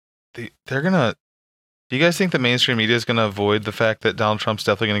 they're gonna... Do you guys think the mainstream media is gonna avoid the fact that Donald Trump's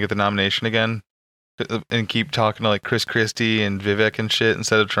definitely gonna get the nomination again? And keep talking to like Chris Christie and Vivek and shit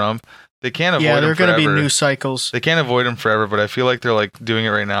instead of Trump? They can't avoid Yeah, him there are going to be forever. news cycles. They can't avoid him forever, but I feel like they're like doing it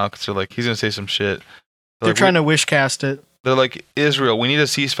right now because they're like, he's gonna say some shit. They're like, trying to wish cast it. They're like, Israel, we need a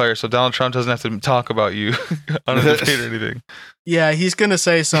ceasefire so Donald Trump doesn't have to talk about you on a debate or anything. Yeah, he's going to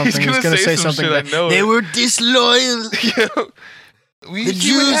say something. He's gonna say some something. shit, I know they it. were disloyal. Yeah. The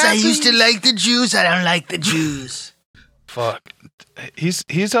Jews, I used to like the Jews. I don't like the Jews. Fuck.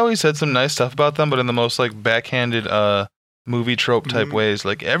 He's always said some nice stuff about them, but in the most like backhanded movie trope type ways.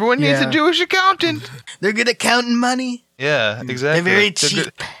 Like, everyone needs a Yeah. Jewish accountant. They're good at counting money. Yeah, exactly. They're very Like, cheap.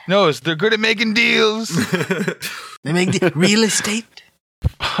 good- No, they're good at making deals. They make real estate.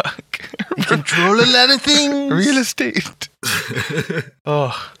 Fuck. They control a lot of things. Real estate.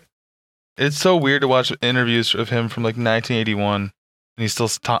 Oh, it's so weird to watch interviews of him from like 1981, and he still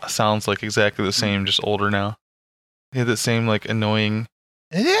sounds like exactly the same, just older now. He had that same like annoying.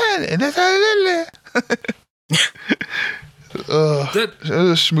 That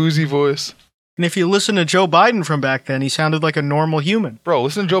a schmoozy voice. And if you listen to Joe Biden from back then, he sounded like a normal human. Bro,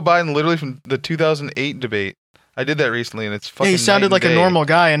 listen to Joe Biden literally from the 2008 debate. I did that recently, and it's fucking. Yeah, he sounded night like and a day. normal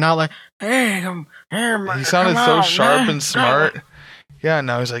guy and not like, hey, He sounded so sharp and smart. Yeah,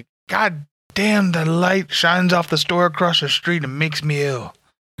 now he's like, God damn, the light shines off the store across the street and makes me ill.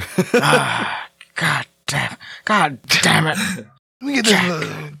 God damn it. Let me get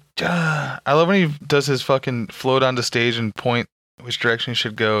this. I love when he does his fucking float onto stage and point which direction he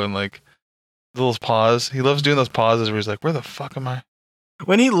should go, and like little pause. He loves doing those pauses where he's like, where the fuck am I?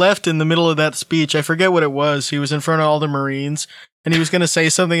 When he left in the middle of that speech, I forget what it was. He was in front of all the Marines and he was going to say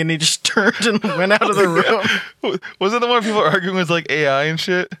something and he just turned and went out of the room. Was it the one people were arguing with like AI and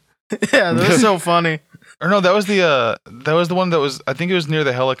shit? Yeah, that was so funny. Or no, that was the one that was, I think it was near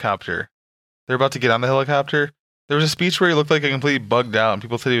the helicopter. They're about to get on the helicopter. There was a speech where he looked like a completely bugged out, and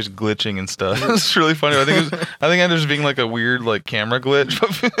people said he was glitching and stuff. It's really funny. I think it ended up being like a weird like camera glitch.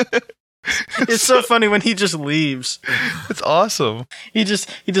 It's so funny when he just leaves. It's awesome. He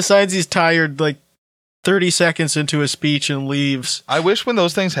decides he's tired like 30 seconds into a speech and leaves. I wish when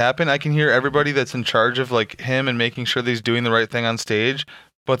those things happen, I can hear everybody that's in charge of like him and making sure that he's doing the right thing on stage,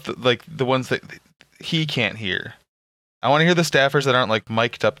 but the ones that he can't hear. I want to hear the staffers that aren't like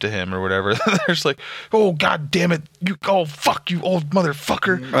mic'd up to him or whatever. They're just like, "Oh God damn it! Fuck you, old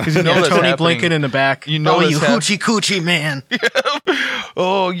motherfucker!" Because you know that's Tony happening. Blinken in the back. You know oh, that's you hap- hoochie coochie man.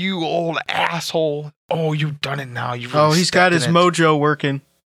 Oh, you old asshole! Oh, you've done it now. You've really He's got stepped his in it. mojo working.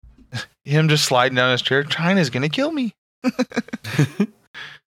 Him just sliding down his chair. China's gonna kill me.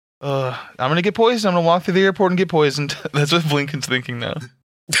 I'm gonna get poisoned. I'm gonna walk through the airport and get poisoned. That's what Lincoln's thinking now.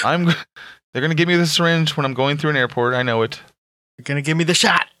 They're gonna give me the syringe when I'm going through an airport. I know it. They're gonna give me the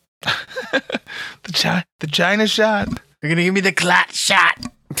shot. the China shot. They're gonna give me the clot shot.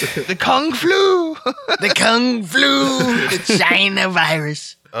 The Kung flu. The Kung flu. The China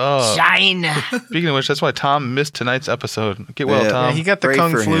virus. Oh. China. Speaking of which, that's why Tom missed tonight's episode. Get well, Yeah. Tom. Yeah, he got the Pray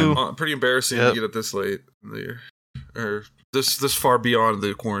Kung for flu. him. Pretty embarrassing Yep. to get it this late in the year, or this far beyond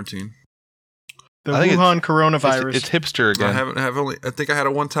the quarantine. The I think Wuhan coronavirus. It's hipster again. I think I had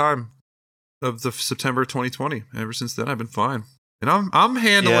it one time of the September 2020. Ever since then, I've been fine, and I'm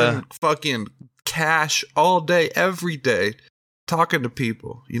handling fucking cash all day, every day, talking to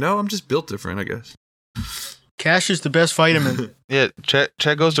people. You know, I'm just built different, I guess. Cash is the best vitamin. Yeah, Chet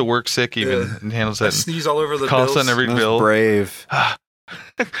goes to work sick even and handles I that. sneeze all over the Coughs bills. on every That's bill. brave.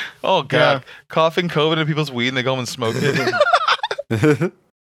 Oh god, Yeah. coughing COVID in people's weed and they go home and smoke it.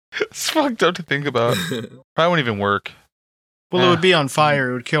 It's fucked up to think about. Probably won't even work. Well, it would be on fire.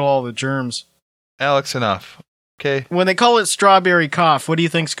 It would kill all the germs. Alex, enough. Okay, When they call it strawberry cough, what do you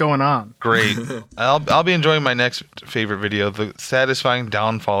think's going on? great. I'll be enjoying my next favorite video, the satisfying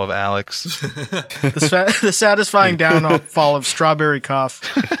downfall of Alex. The satisfying downfall of strawberry cough.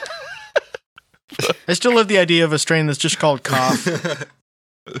 I still love the idea of a strain that's just called cough.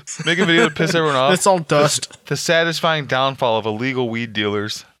 Make a video to piss everyone off. It's all dust. The satisfying downfall of illegal weed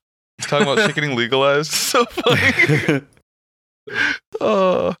dealers. He's talking about shit getting legalized. So funny.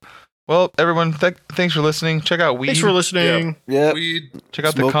 Well, everyone, thanks for listening. Check out weed. Thanks for listening. Yep. Weed, Check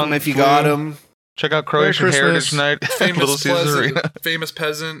out Smoke the Kung 'em if you Flu. got them. Check out Croatian Merry Heritage Christmas. Night. Little famous Caesars Arena. famous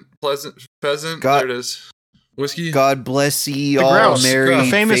pheasant. God- There it is. Whiskey. God bless ye The all, grouse. merry,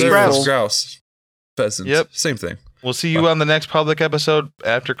 Famous faithful. grouse. Pheasant. Yep. Same thing. We'll see you on the next public episode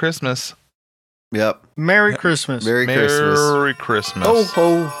after Christmas. Yep. Merry Christmas. Merry Christmas. Merry Christmas. Ho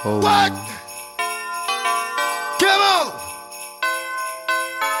ho ho. What? Come on!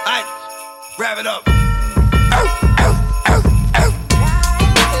 Alright, wrap it up.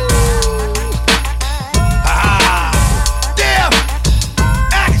 Damn!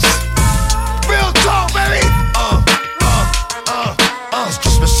 X! Real talk, baby! It's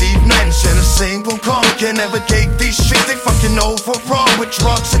Christmas Eve night and Santa saying won't come. Can't navigate these streets, they fucking overrun with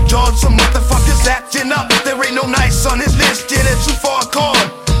drugs and guns. Some motherfuckers acting up. There ain't no nice on his list, yeah, they're too far gone.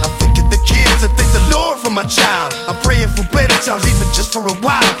 I think of the kids, I thank the Lord for my child. I'm praying for better times, even just for a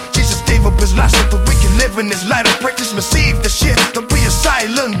while. Jesus gave up his life so that we can live in this light. I pray Christmas Eve, the shit, there'll be a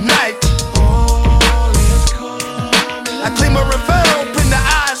silent night. I claim a